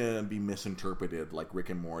this is gonna be misinterpreted like Rick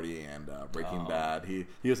and Morty and Breaking Bad. He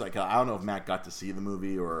was like, I don't know if Mac got to see the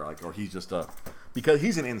movie or he's just because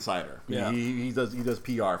he's an insider. Yeah. He does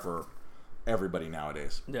PR for everybody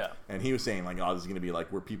nowadays. Yeah. And he was saying like, oh, this is gonna be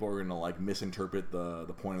like where people are gonna like misinterpret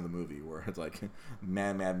the point of the movie, where it's like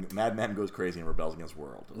Madman goes crazy and rebels against the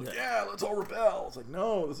world. Like, yeah, let's all rebel. It's like,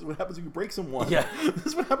 no, this is what happens when you break someone. Yeah. This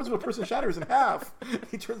is what happens when a person shatters in half.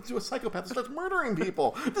 He turns into a psychopath and starts murdering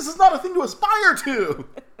people. This is not a thing to aspire to.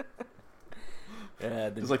 Yeah,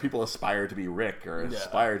 it's like people aspire to be Rick or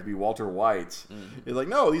aspire to be Walter White. It's like,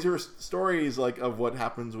 no, these are stories like of what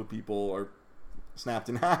happens when people are snapped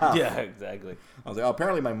in half. Yeah, exactly. I was like, oh,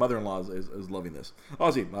 apparently my mother-in-law is loving this.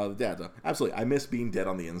 Honestly, Dad, absolutely. I miss being dead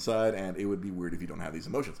on the inside, and it would be weird if you don't have these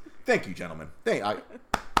emotions. Thank you, gentlemen.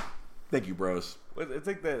 Thank you, bros. It's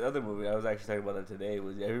like the other movie. I was actually talking about that today.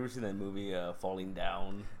 Have you ever seen that movie, Falling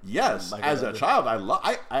Down? Yes. As a child, I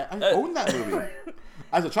owned that movie.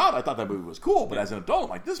 As a child, I thought that movie was cool, but as an adult, I'm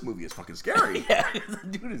like, this movie is fucking scary. Yeah,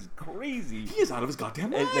 the dude is crazy. He is out of his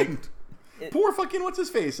goddamn mind. Poor fucking what's his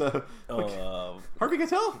face? Harvey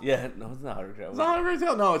Keitel? Yeah, no, it's not Harvey Keitel. It's not Harvey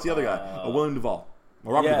Keitel. No, it's the other guy. William Duvall.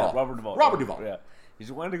 Robert Duvall. Robert Duvall. Yeah. He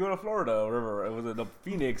just wanted to go to Florida or whatever. It was in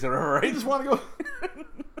Phoenix or whatever, right? He just wanted to go.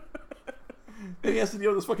 And he has to deal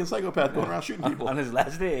with this fucking psychopath going around shooting people. On his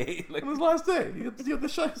last day. On his last day. He has to deal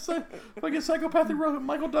with this fucking psychopathic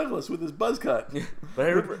Michael Douglas with his buzz cut. Yeah. But I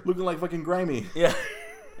remember, looking like fucking grimy. Yeah.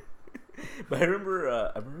 But I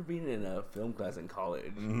remember being in a film class in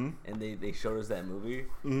college, and they showed us that movie,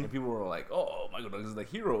 and people were like, "Oh, Michael Douglas is the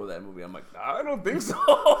hero of that movie." I'm like, I don't think so.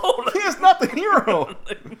 He is not the hero.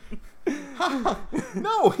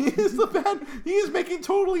 No, he is the bad. He is making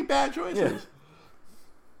totally bad choices.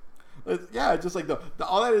 Yeah, just like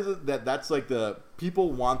all that is that's like the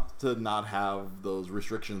people want to not have those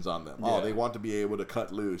restrictions on them. Yeah. Oh, they want to be able to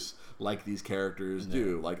cut loose like these characters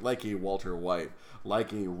do, like a Walter White,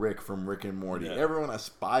 like a Rick from Rick and Morty. Yeah. Everyone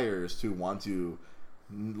aspires to want to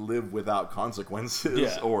live without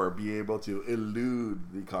consequences or be able to elude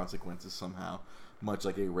the consequences somehow, much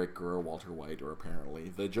like a Rick or a Walter White or apparently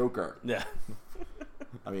the Joker. Yeah.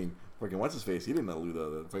 I mean, freaking what's his face? He didn't elude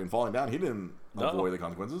the fucking falling down. He didn't avoid the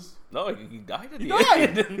consequences. No, he died at the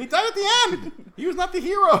end. He died at the end. He was not the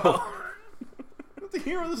hero. Not the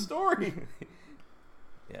hero of the story.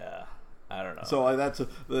 Yeah, I don't know. So that's a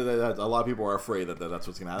lot of people are afraid that that's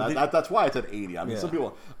what's gonna happen. That's why it's at 80. I mean, some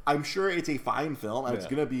people. I'm sure it's a fine film. And it's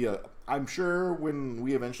gonna be I'm sure when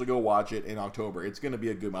we eventually go watch it in October, it's gonna be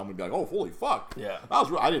a good. I'm gonna be like, oh, holy fuck! Yeah,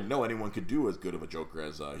 I didn't know anyone could do as good of a Joker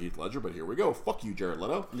as Heath Ledger, but here we go. Fuck you, Jared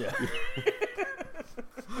Leto. Yeah.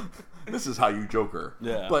 This is how you Joker.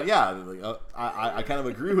 Yeah. But yeah, I kind of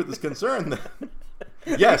agree with this concern that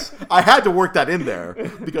yes, I had to work that in there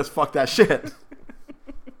because fuck that shit.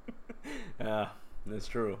 Yeah, that's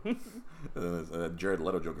true. Jared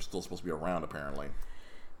Leto Joker's still supposed to be around, apparently.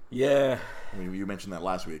 Yeah. I mean, you mentioned that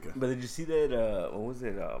last week. But did you see that? What was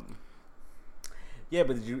it? Yeah,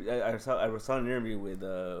 but did you? I saw an interview with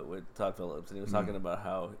Todd Phillips, and he was talking about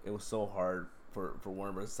how it was so hard for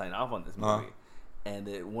Warner Bros. To sign off on this movie. And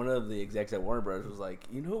one of the execs at Warner Bros. Was like,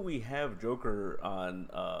 we have Joker on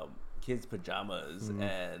kids' pajamas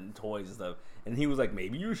and toys and stuff. And he was like,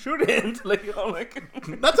 maybe you shouldn't.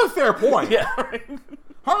 That's a fair point. Yeah. Right?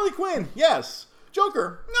 Harley Quinn, yes.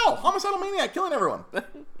 Joker, no. Homicidal maniac, killing everyone.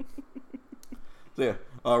 So yeah,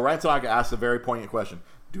 Ryan Tanaka asked a very poignant question.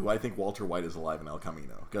 Do I think Walter White is alive in El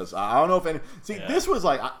Camino? Because I don't know if any... See, this was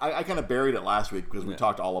like... I kind of buried it last week because we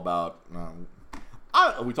talked all about...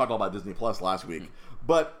 we talked all about Disney Plus last week.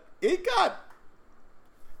 But it got...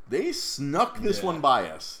 They snuck this one by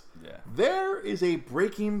us. Yeah. There is a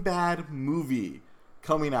Breaking Bad movie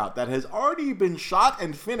coming out that has already been shot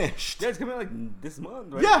and finished. Yeah, it's coming out like this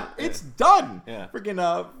month, right? Yeah, it's done. Yeah.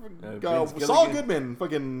 Freaking Saul Goodman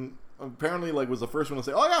fucking apparently was the first one to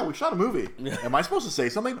say, "Oh yeah, we shot a movie." Yeah. Am I supposed to say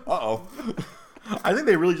something? Uh-oh. I think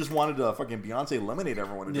they really just wanted to fucking Beyonce eliminate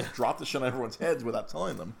everyone and just drop the shit on everyone's heads without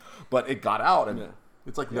telling them. But it got out and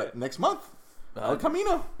it's like next month. El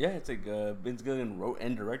Camino. Yeah, it's like Vince Gilligan wrote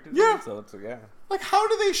and directed it, so it's like, Like, how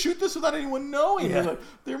do they shoot this without anyone knowing? Yeah. Like,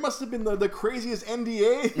 there must have been the craziest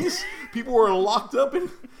NDAs. People were locked up in...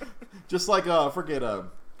 Just like, I don't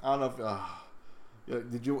know if...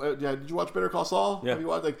 did you watch Better Call Saul? Yeah. Have you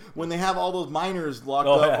watched, when they have all those miners locked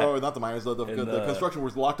up... Yeah. Or not the miners, the construction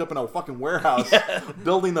workers locked up in a fucking warehouse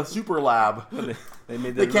building the super lab.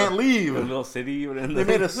 They can't leave. A little city. They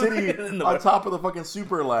made a city on top of the fucking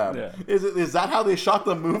super lab. Yeah. Is that how they shot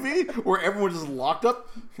the movie? Where everyone just locked up?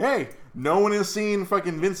 Hey, no one has seen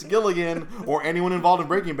fucking Vince Gilligan or anyone involved in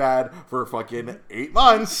Breaking Bad for fucking 8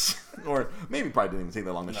 months. Or maybe probably didn't even take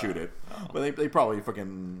that long to shoot it. No. But they probably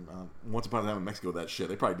fucking, once upon a time in Mexico, that shit.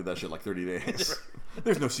 They probably did that shit like 30 days.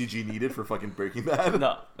 There's no CG needed for fucking Breaking Bad.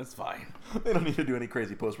 No, it's fine. They don't need to do any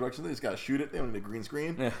crazy post-production. They just gotta shoot it. They don't need a green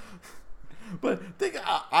screen. Yeah. But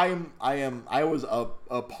I was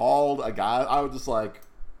appalled. I was just like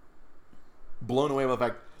blown away by the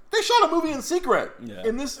fact they shot a movie in secret. Yeah.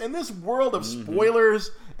 In this world of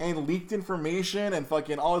spoilers and leaked information and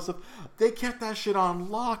fucking all this stuff, they kept that shit on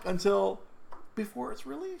lock until before its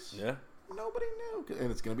release. Yeah. Nobody knew, and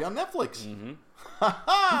it's gonna be on Netflix. Ha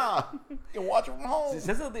ha! You can watch it from home. See,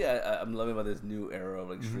 that's something I'm loving about this new era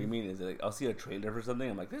of streaming is that I'll see a trailer for something.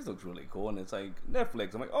 I'm like, this looks really cool, and it's like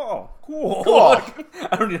Netflix. I'm like, oh, cool.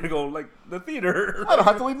 I don't need to go the theater. I don't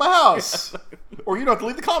have to leave my house, or you don't have to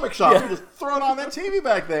leave the comic shop. You just throw it on that TV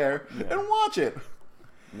back there and watch it.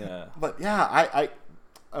 Yeah. But yeah, I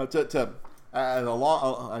I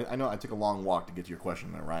know I took a long walk to get to your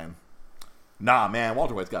question there, Ryan. Nah, man,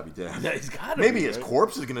 Walter White's got to be dead. Yeah, he's got to Maybe be, his right?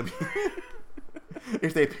 corpse is going to be...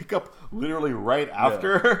 if they pick up literally right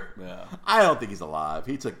after, Yeah. I don't think he's alive.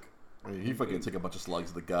 He fucking took a bunch of slugs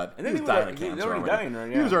to the gut. And He then was he was dying of he was cancer already dying,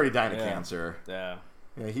 right? He was Yeah. already dying of Yeah. cancer. Yeah.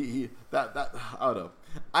 Yeah, that I don't know.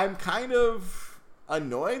 I'm kind of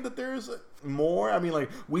annoyed that there's more. I mean,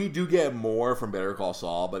 like, we do get more from Better Call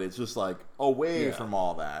Saul, but it's just like away from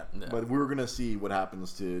all that. Yeah. But we're gonna see what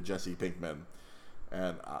happens to Jesse Pinkman,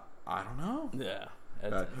 and I don't know. Yeah.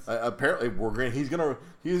 Apparently, he's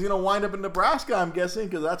gonna wind up in Nebraska. I'm guessing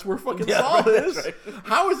because that's where fucking Yeah, Saul right, is. right.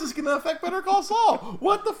 How is this gonna affect Better Call Saul?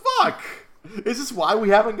 What the fuck? Is this why we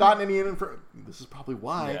haven't gotten any information? This is probably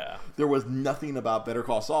why there was nothing about Better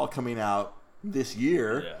Call Saul coming out this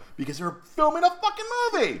year because they were filming a fucking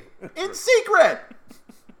movie in secret.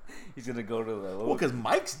 He's gonna go to the. Well, because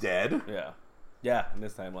Mike's dead. Yeah. Yeah, in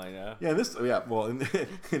this timeline, Well, in this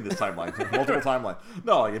timeline, multiple timeline.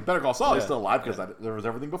 No, like in Better Call Saul, he's still alive because there was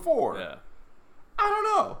everything before. Yeah. I don't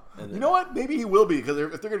know. You know what? Maybe he will be because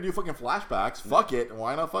if they're gonna do fucking flashbacks, fuck it.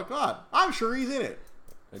 Why not? Fuck not. I'm sure he's in it.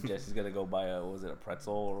 Jesse's gonna go buy a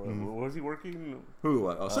pretzel or what was he working? Who?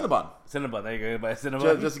 Cinnabon. Cinnabon. There you go. Buy a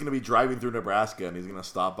Cinnabon. Jesse's gonna be driving through Nebraska and he's gonna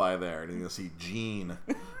stop by there and he's gonna see Gene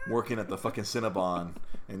working at the fucking Cinnabon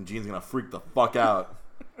and Gene's gonna freak the fuck out.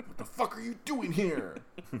 What the fuck are you doing here?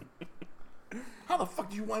 How the fuck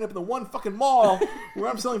did you wind up in the one fucking mall where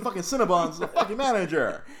I'm selling fucking Cinnabons as a fucking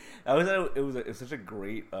manager? It was such a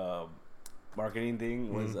great marketing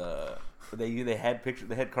thing. Was they had pictures,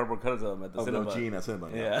 they had cardboard cutters of them at the Cinnabon. No, Gene at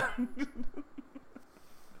Cinnabon. Yeah.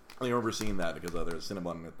 I remember seeing that because there was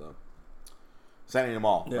Cinnabon at the San Diego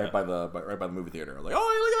Mall, right by the movie theater. I was like,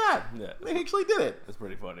 oh, look at that! Yeah. They actually did it. That's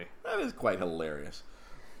pretty funny. That is quite hilarious.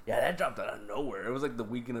 Yeah, that dropped out of nowhere. It was like the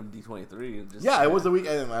weekend of D23. Yeah, it was the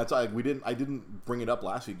weekend. That's like I didn't bring it up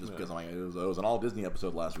last week just because I'm like, it was an all Disney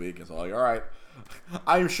episode last week, and so I'm like, all right,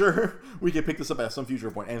 I'm sure we can pick this up at some future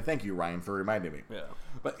point. And thank you, Ryan, for reminding me. Yeah.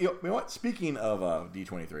 But you know what? Speaking of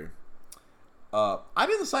D23, I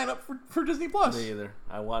didn't sign up for Disney Plus. Me either.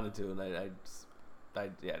 I wanted to, and I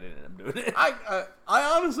didn't end up doing it. I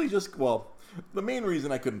honestly the main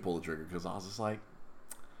reason I couldn't pull the trigger because I was just like,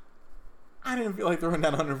 I didn't feel like throwing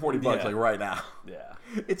down $140 like right now. Yeah.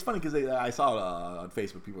 It's funny because I saw on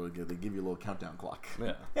Facebook people they give you a little countdown clock.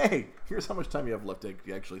 Yeah. Hey, here's how much time you have left to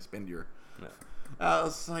actually spend your. Yeah. I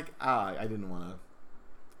was like, I didn't want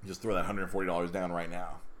to just throw that $140 down right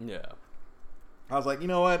now. Yeah. I was like, you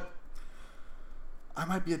know what? I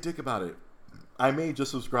might be a dick about it. I may just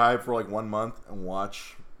subscribe for like 1 month and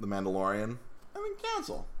watch The Mandalorian and then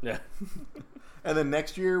cancel. Yeah. And then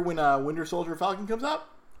next year when Winter Soldier Falcon comes out,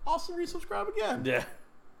 also resubscribe again. Yeah.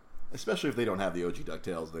 Especially if they don't have the OG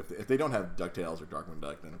DuckTales. If they don't have DuckTales or Darkwing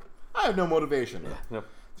Duck, then I have no motivation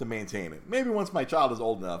to maintain it. Maybe once my child is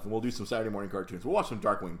old enough and we'll do some Saturday morning cartoons, we'll watch some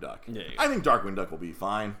Darkwing Duck. Yeah. I think Darkwing Duck will be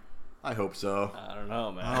fine. I hope so. I don't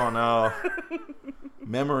know, man. I don't know.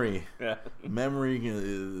 Memory. Yeah. Memory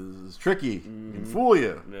is tricky. It can fool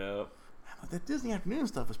you. Yeah. But the Disney Afternoon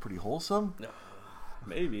stuff is pretty wholesome.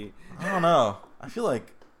 Maybe. I don't know. I feel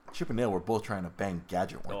like Chip and Dale were both trying to bang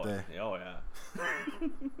Gadget, weren't they? Oh, yeah.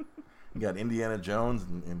 You got Indiana Jones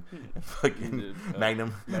and fucking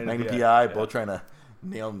Magnum PI, PI both trying to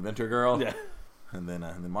nail Inventor Girl. Yeah. And then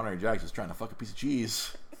Monterey Jack's just trying to fuck a piece of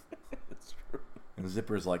cheese. That's true. And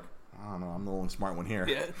Zipper's like, I don't know, I'm the only smart one here.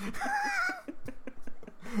 Yeah.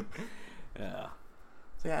 Yeah.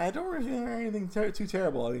 So yeah, I don't really think anything too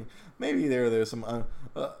terrible. I mean, maybe there's some.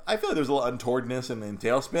 I feel like there's a little untowardness in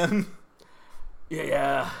Tailspin.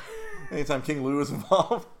 Yeah. Anytime King Lou is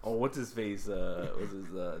involved. Oh, what's his face? Was his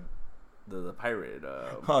the pirate?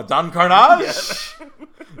 Don Carnage.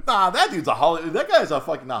 Nah, that dude's a Hollywood. That guy's a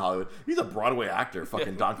fucking not Hollywood. He's a Broadway actor.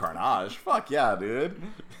 Fucking Don Carnage. Fuck yeah, dude.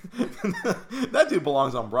 That dude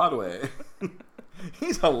belongs on Broadway.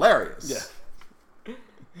 He's hilarious. Yeah.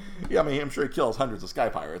 Yeah, I mean, I'm sure he kills hundreds of sky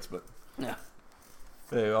pirates, but Yeah.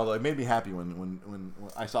 although it made me happy when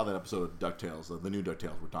I saw that episode of DuckTales, the new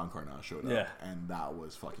DuckTales, where Don Carnage showed up, Yeah. and that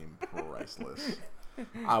was fucking priceless.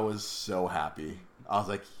 I was so happy. I was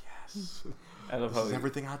like, yes, I love this how is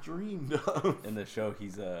everything I dreamed of. in the show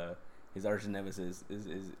he's his arch nemesis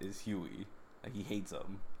is Huey. Like he hates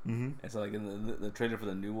him. Mm-hmm. And so like in the trailer for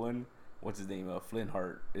the new one, what's his name? Flint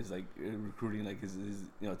Hart is like recruiting like his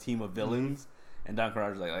team of villains. Mm-hmm. And Don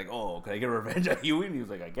Carnage was like, oh, can I get revenge on Huey? And he was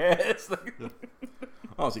like, I guess.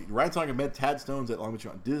 Oh, see, Ryan Song met Tad Stones at Long Beach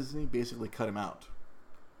Mountain. Disney basically cut him out.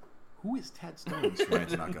 Who is Tad Stones, Ryan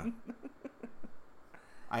Tanaka?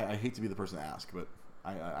 I hate to be the person to ask, but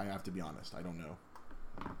I have to be honest. I don't know.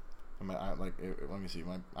 Let me see.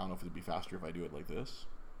 I don't know if it'd be faster if I do it like this.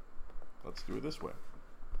 Let's do it this way.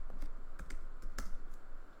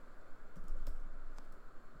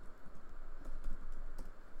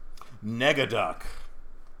 Negaduck.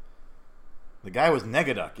 The guy was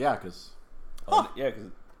Negaduck, yeah, because... Yeah,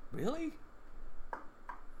 because... Really?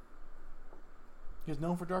 He was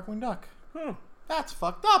known for Darkwing Duck. Hmm. That's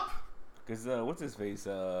fucked up. Because, what's his face?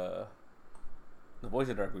 The voice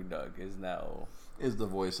of Darkwing Duck is now... Is the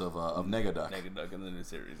voice of Negaduck. Negaduck in the new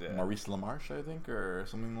series, yeah. Maurice LaMarche, I think, or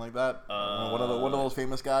something like that. One of those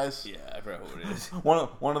famous guys. Yeah, I forgot who it is.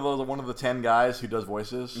 one of the 10 guys who does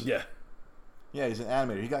voices. Yeah. Yeah, he's an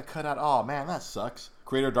animator. He got cut out. Oh man, that sucks.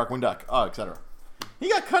 Creator of Darkwing Duck. Oh, etc. He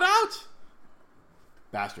got cut out.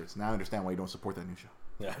 Bastards. Now I understand why you don't support that new show.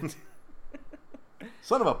 Yeah.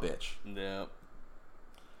 Son of a bitch. Yeah.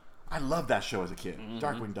 I loved that show as a kid. Mm-hmm.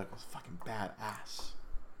 Darkwing Duck was fucking badass.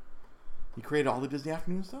 He created all the Disney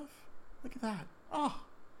afternoon stuff. Look at that. Oh,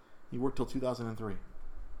 he worked till 2003.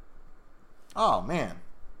 Oh man,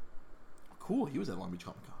 cool. He was at Long Beach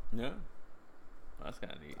Comic Con. Yeah. That's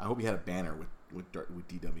kind of neat. I hope he had a banner with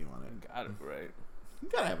DW on it. Got it right. You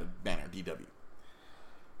gotta have a banner DW.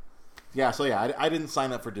 Yeah. So yeah, I didn't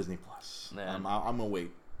sign up for Disney Plus. Nah. I'm gonna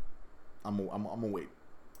wait. I'm gonna wait.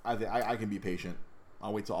 I can be patient.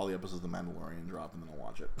 I'll wait till all the episodes of The Mandalorian drop and then I'll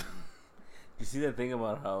watch it. You see that thing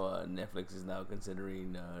about how Netflix is now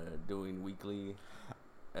considering doing weekly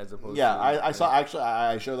as opposed to... I saw, actually,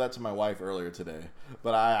 I showed that to my wife earlier today.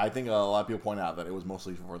 But I think a lot of people point out that it was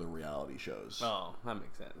mostly for the reality shows. Oh, that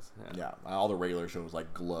makes sense. Yeah, all the regular shows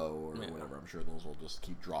like Glow or whatever, I'm sure those will just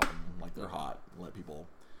keep dropping like they're hot and let people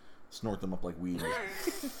snort them up like weed.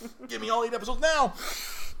 Give me all 8 episoals now!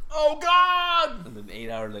 Oh, God! And then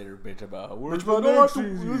 8 hours later, bitch about...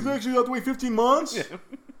 This actually have to wait 15 months? Yeah.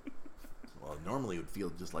 Well, normally it would feel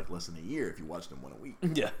just like less than a year if you watched them one a week.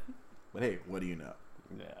 Yeah. But hey, what do you know?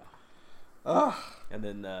 Yeah. And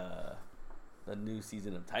then the new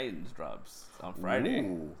season of Titans drops on Friday.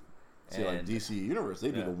 Ooh. See, like DC Universe,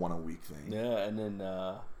 they do the one a week thing. Yeah, and then...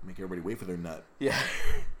 make everybody wait for their nut. Yeah.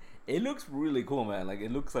 It looks really cool, man. Like,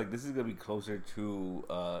 it looks like this is going to be closer to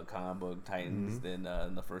comic book Titans than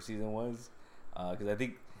the first season was. Because I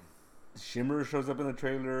think Shimmer shows up in the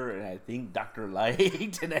trailer, and I think Dr.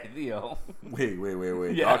 Light, and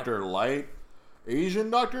Wait. Yeah. Dr. Light? Asian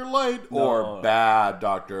Dr. Light or bad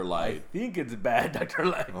Dr. Light? I think it's bad Dr.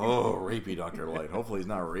 Light. Oh, rapey Dr. Light. Hopefully he's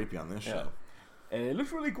not rapey on this show. And it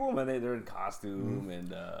looks really cool, man. They're in costume,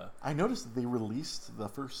 and... I noticed that they released the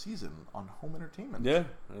first season on home entertainment. Yeah,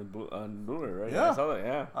 on Blu-ray, right? Yeah. I saw that,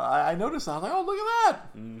 yeah. I noticed that. I was like, oh, look at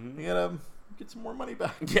that. Mm-hmm. You gotta get some more money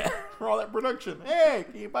back for all that production. Hey,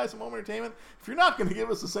 can you buy some home entertainment? If you're not going to give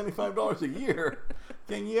us the $75 a year,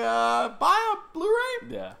 can you buy a Blu-ray?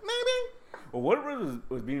 Yeah. Maybe? Well, what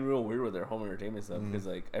was being real weird with their home entertainment stuff, because,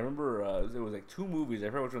 like, I remember it was, like, 2 movies, I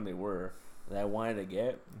forgot which one they were, that I wanted to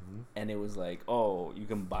get, and it was like, oh, you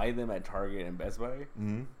can buy them at Target and Best Buy,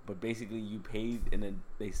 but basically you paid and then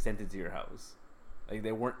they sent it to your house. Like,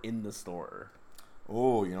 they weren't in the store.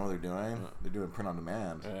 Oh, you know what they're doing? They're doing print on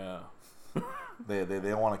demand. Yeah. They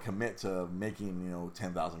don't want to commit to making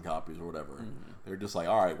 10,000 copies or whatever. They're just like,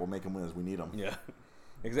 all right, we'll make them as we need them. Yeah.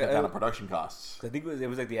 Exactly. Cut down the production costs. I think it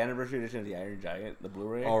was like the anniversary edition of the Iron Giant, the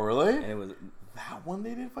Blu-ray. Oh, really? And it was that one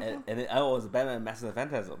they did. And it was Batman: Mask of the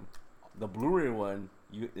Phantasm. The Blu-ray one,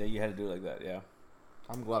 you had to do it like that. Yeah.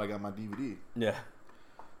 I'm glad I got my DVD. Yeah.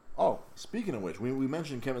 Oh, speaking of which, we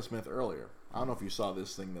mentioned Kevin Smith earlier. I don't know if you saw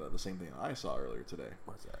this thing, the same thing I saw earlier today.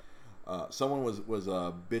 What's that? Someone was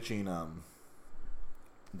bitching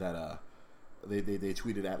that they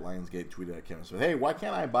tweeted at Lionsgate, tweeted at Kevin Smith, hey, why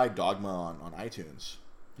can't I buy Dogma on iTunes?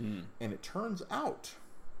 And it turns out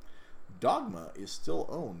Dogma is still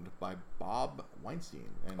owned by Bob Weinstein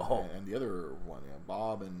and the other one,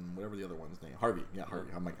 Bob and whatever the other one's name, Harvey. Yeah, Harvey.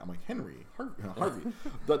 I'm like Henry, Harvey.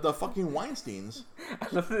 the fucking Weinsteins. I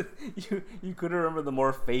love that you couldn't remember the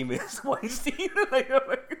more famous Weinstein.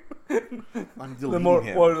 I'm deleting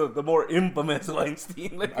him. The more infamous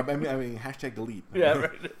Weinstein. I mean, hashtag delete. Yeah,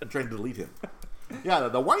 right. I'm trying to delete him. Yeah,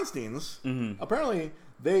 the Weinsteins apparently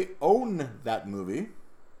they own that movie.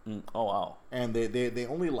 Oh wow! And they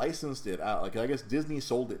only licensed it out. Like I guess Disney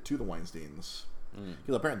sold it to the Weinsteins.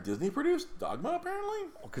 Because apparently Disney produced Dogma. Apparently,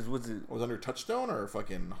 because was it under Touchstone or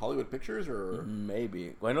fucking Hollywood Pictures or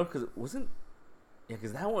maybe? Well, I know because it wasn't. Yeah,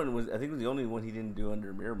 because that one was. I think it was the only one he didn't do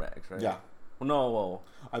under Miramax, right? Yeah. Well, no. Well,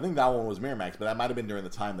 I think that one was Miramax, but that might have been during the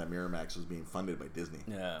time that Miramax was being funded by Disney.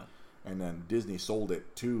 Yeah. And then Disney sold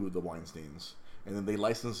it to the Weinsteins, and then they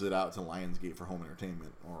licensed it out to Lionsgate for home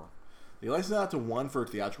entertainment or. They licensed it out to one for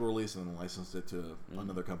theatrical release and then licensed it to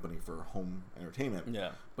another company for home entertainment.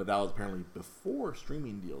 Yeah. But that was apparently before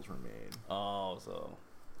streaming deals were made. Oh, so.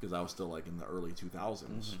 Because I was still like in the early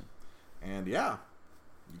 2000s. And yeah,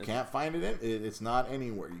 you can't find it. It's not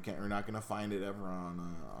anywhere. You're not going to find it ever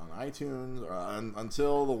on iTunes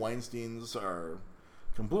until the Weinsteins are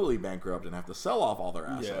completely bankrupt and have to sell off all their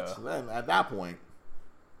assets. Yeah. Then at that point,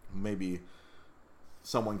 maybe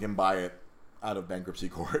someone can buy it out of bankruptcy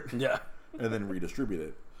court. Yeah. And then redistribute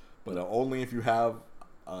it. But only if you have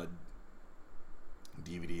a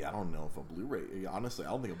DVD. I don't know if a Blu-ray. Honestly,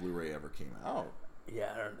 I don't think a Blu-ray ever came out.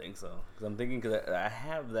 Yeah, I don't think so. Because I'm thinking, because I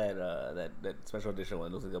have that special edition one.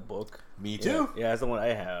 It looks like a book. Me too. Yeah, that's the one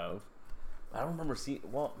I have. I don't remember seeing.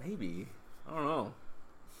 Well, maybe. I don't know.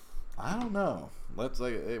 I don't know. Let's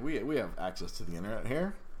we have access to the internet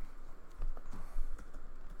here.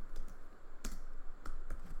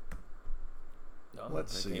 No,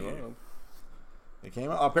 Let's see. Came up. It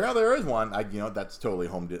came out. Apparently, there is one. That's totally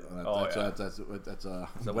home. That's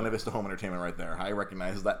Buena Vista Home Entertainment right there. I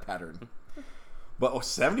recognize that pattern. But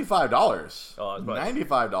 $75. Oh,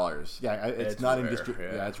 $95. Yeah, it's not rare, in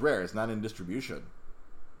distribution. Yeah, it's rare. It's not in distribution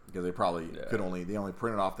because they probably they only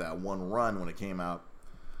printed off that one run when it came out.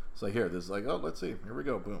 So here, this is like, oh, let's see. Here we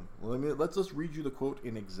go. Boom. Let's just read you the quote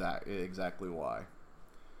in exactly why.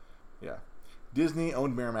 Yeah, Disney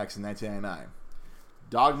owned Miramax in 1999.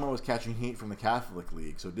 Dogma was catching heat from the Catholic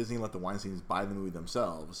League, so Disney let the Weinsteins buy the movie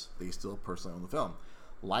themselves. They still personally own the film.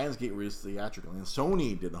 Lionsgate released theatrically, and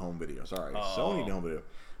Sony did the home video. Sony did the home video.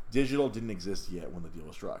 Digital didn't exist yet when the deal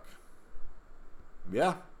was struck.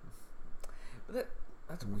 Yeah. But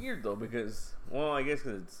that's weird, though, because, well, I guess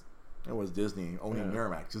because it was Disney owning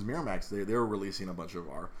Miramax. Because Miramax, they were releasing a bunch of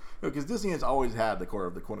our... Because Disney has always had the core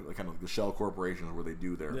of the kind of the shell corporations where they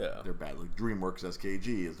do their bad. Like DreamWorks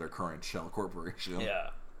SKG is their current shell corporation.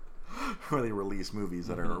 Yeah. Where they release movies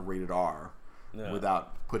that are rated R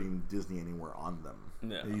without putting Disney anywhere on them.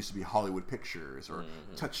 Yeah. It used to be Hollywood Pictures or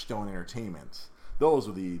Touchstone Entertainment. Those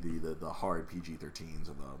were the hard PG-13s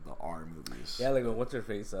of the R movies. Yeah, like what's her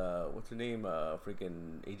face? What's her name?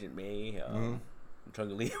 Freaking Agent May.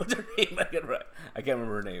 Chung Lee. What's her name? I can't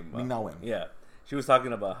remember her name. Ming-Na Wen. Yeah, she was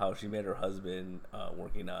talking about how she met her husband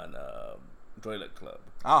working on Toilet Club.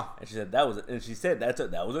 Ah, and she said that was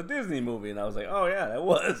a Disney movie, and I was like, oh yeah, that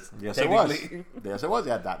was. Yes, it was. Yes, it was.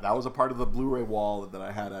 Yeah, that was a part of the Blu-ray wall that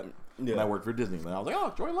I had when I worked for Disney. And I was like,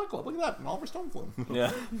 oh, Toilet Club, look at that, and Oliver Stone film.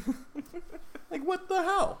 Yeah. Like, what the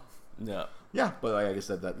hell? Yeah. Yeah, but like I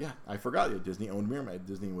said that. Yeah, I forgot. Yeah, Disney owned Miramax.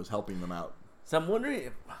 Disney was helping them out. So I'm wondering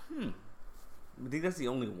if. I think that's the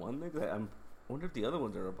only one. I wonder if the other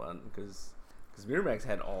ones are up on because Miramax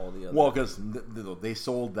had all the other. Well, because they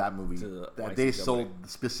sold that movie. They sold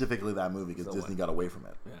specifically that movie because Disney got away from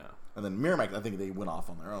it. Yeah. And then Miramax, I think they went off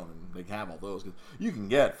on their own and they have all those because you can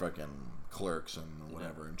get freaking Clerks and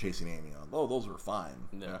whatever and Chasing Amy. Oh, those were fine.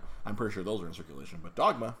 Yeah. I'm pretty sure those are in circulation. But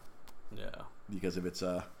Dogma. Yeah. Because if it's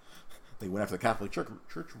they went after the Catholic Church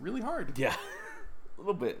really hard. Yeah. A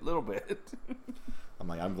little bit. I'm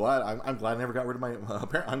like, I'm glad I never got rid of my.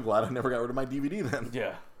 I'm glad I never got rid of my DVD then.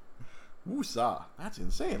 Yeah. Woosah, that's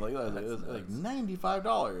insane! Like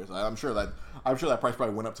 $95. I'm sure that price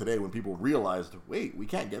probably went up today when people realized, wait, we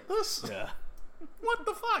can't get this. Yeah. What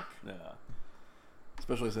the fuck? Yeah.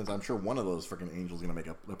 Especially since I'm sure one of those freaking angels is gonna make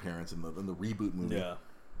an appearance in the reboot movie. Yeah.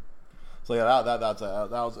 So yeah, that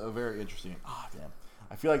was a very interesting. Damn.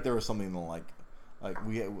 I feel like there was something like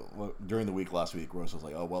we during the week last week, Rosa was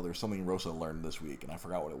like, oh well, there's something Rosa learned this week, and I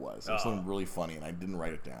forgot what it was. It was something really funny, and I didn't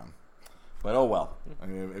write it down. But oh well. I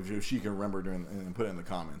mean, if she can remember and put it in the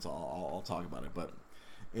comments, I'll talk about it. But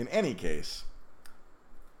in any case,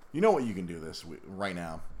 you know what you can do this week, right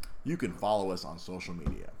now. You can follow us on social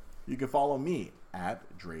media. You can follow me at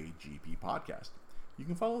DreGP Podcast. You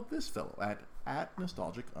can follow this fellow at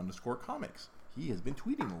nostalgic_comics. He has been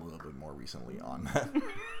tweeting a little bit more recently on that.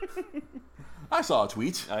 I saw a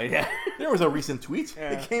tweet. Oh, yeah. There was a recent tweet.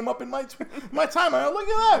 Yeah. It came up in my time. I look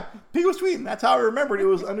at that. He was tweeting. That's how I remembered it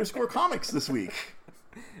was _comics this week.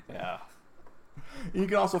 Yeah. You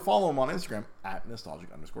can also follow him on Instagram at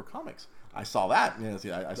nostalgic_comics. I saw that.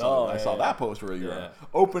 I saw that post where you're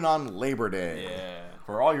open on Labor Day. Yeah.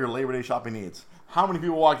 For all your Labor Day shopping needs. How many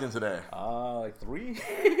people walked in today? Like 3.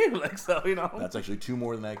 Like so, That's actually 2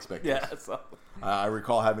 more than I expected. Yeah. So. I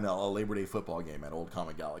recall having a Labor Day football game at Old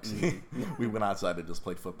Comic Galaxy. We went outside and just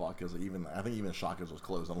played football because I think even Shaka's was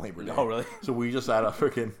closed on Labor Day. Oh, really? So we just had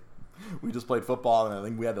we just played football, and I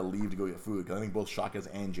think we had to leave to go get food because I think both Shaka's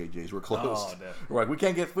and JJ's were closed. Oh, we're like, we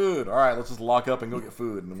can't get food. All right, let's just lock up and go get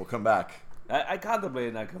food, and then we'll come back. I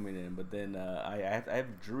contemplated not coming in, but then I have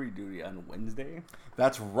jury duty on Wednesday.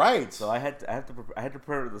 That's right. So I had to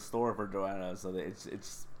prepare the store for Joanna, so that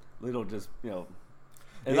it's little just a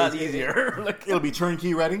lot easier. Like it'll be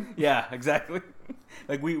turnkey ready. Yeah, exactly.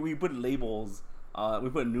 Like we put labels. We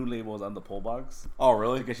put new labels on the pull box. Oh,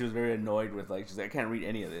 really? Because she was very annoyed with she's like, I can't read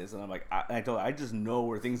any of this, and I'm like, I told her I just know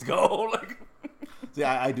where things go. Like, see,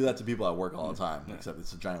 I do that to people at work all the time. Yeah. Except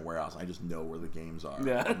it's a giant warehouse. I just know where the games are.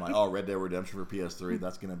 Yeah. I'm like, oh, Red Dead Redemption for PS3.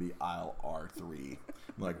 That's gonna be aisle R3.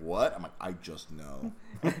 I'm like, what? I'm like, I just know.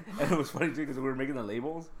 And it was funny too because we were making the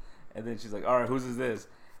labels, and then she's like, all right, whose is this?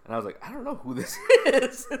 And I was like, I don't know who this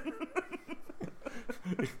is.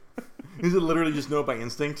 Is it literally just know it by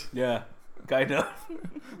instinct? Yeah. Kind of.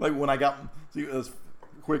 Like when I got this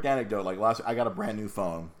quick anecdote. Like I got a brand new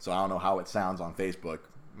phone, so I don't know how it sounds on Facebook.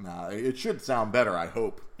 It should sound better, I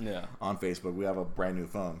hope. Yeah. On Facebook, we have a brand new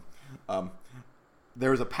phone. There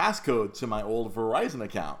was a passcode to my old Verizon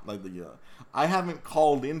account. I haven't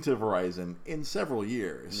called into Verizon in several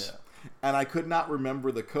years, and I could not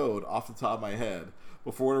remember the code off the top of my head.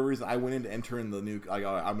 But for whatever reason, I went in to enter in the new. I'm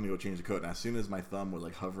gonna go change the code, and as soon as my thumb was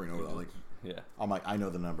hovering over, I'm like, I know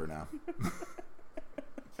the number now.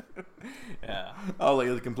 Yeah. Oh, like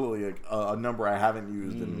it's completely a number I haven't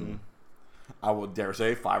used in, I would dare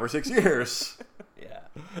say, 5 or 6 years. Yeah.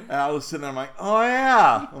 And I was sitting there, I'm like, oh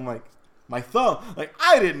yeah. I'm like, my thumb. Like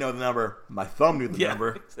I didn't know the number. My thumb knew the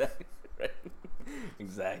number. Exactly. Right.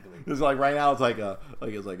 Exactly. It's like right now, it's like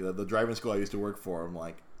the driving school I used to work for. I'm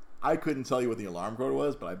like, I couldn't tell you what the alarm code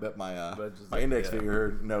was, but I bet my index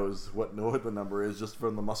finger knows what the number is just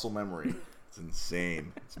from the muscle memory. It's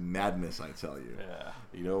insane. It's madness, I tell you. Yeah.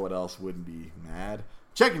 You know what else wouldn't be mad?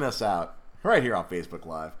 Checking us out right here on Facebook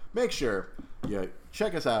Live. Make sure you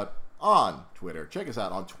check us out on Twitter. Check us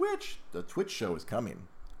out on Twitch. The Twitch show is coming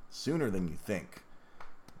sooner than you think.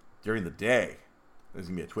 During the day, there's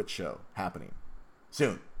going to be a Twitch show happening.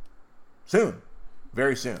 Soon.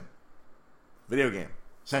 Very soon. Video game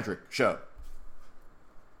centric show.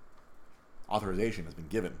 Authorization has been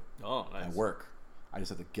given. Oh, nice. At work. I just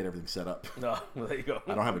have to get everything set up. No, well, there you go.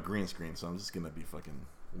 I don't have a green screen, so I'm just going to be fucking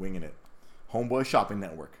winging it. Homeboy Shopping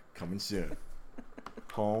Network, coming soon.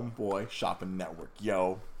 Homeboy Shopping Network,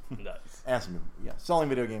 yo. Nice. Selling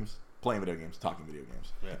video games, playing video games, talking video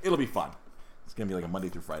games. Yeah. It'll be fun. It's going to be like a Monday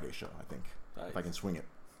through Friday show, I think. Nice. If I can swing it.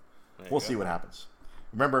 We'll see what happens.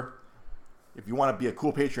 Remember, if you want to be a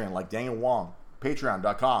cool Patreon like Daniel Wong,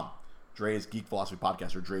 patreon.com, Dre's Geek Philosophy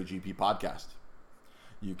Podcast or Dre GP Podcast.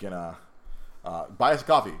 You can buy us a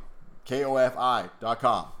coffee,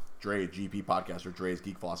 kofi.com, Dre GP Podcast or Dre's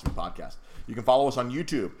Geek Philosophy Podcast. You can follow us on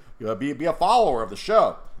YouTube. Be a follower of the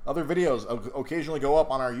show. Other videos occasionally go up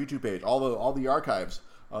on our YouTube page. All the archives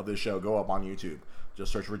of this show go up on YouTube.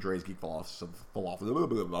 Just search for Dre's Geek Philosophy.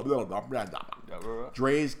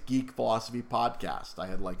 Dre's Geek Philosophy Podcast. I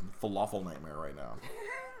had falafel nightmare right now.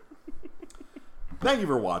 Thank you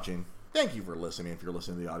for watching. Thank you for listening if you're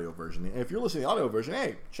listening to the audio version. And if you're listening to the audio version,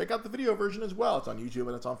 hey, check out the video version as well. It's on YouTube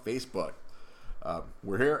and it's on Facebook.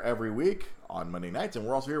 We're here every week on Monday nights, and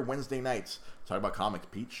we're also here Wednesday nights talking about Comics.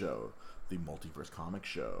 Pete Show, the Multiverse Comic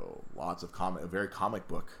Show. Lots of a very comic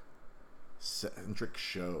book centric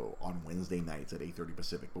show on Wednesday nights at 8:30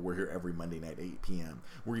 Pacific. But we're here every Monday night, 8 p.m.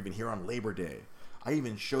 We're even here on Labor Day. I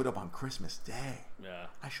even showed up on Christmas Day. Yeah.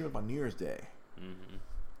 I showed up on New Year's Day. Mm-hmm.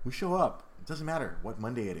 We show up. It doesn't matter what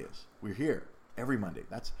Monday it is. We're here every Monday.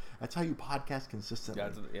 That's how you podcast consistently.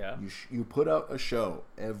 Yeah. You put out a show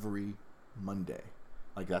every Monday.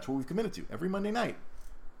 That's what we've committed to. Every Monday night,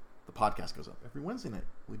 the podcast goes up. Every Wednesday night,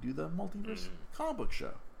 we do the Multiverse Comic Book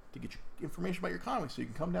Show to get you information about your comics so you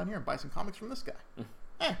can come down here and buy some comics from this guy.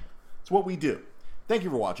 It's what we do. Thank you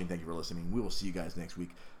for watching. Thank you for listening. We will see you guys next week.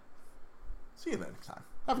 See you then next time.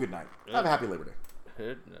 Have a good night. Have a happy Labor Day.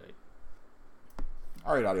 Good night.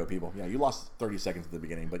 All right, audio people. Yeah, you lost 30 seconds at the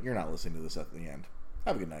beginning, but you're not listening to this at the end.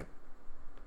 Have a good night.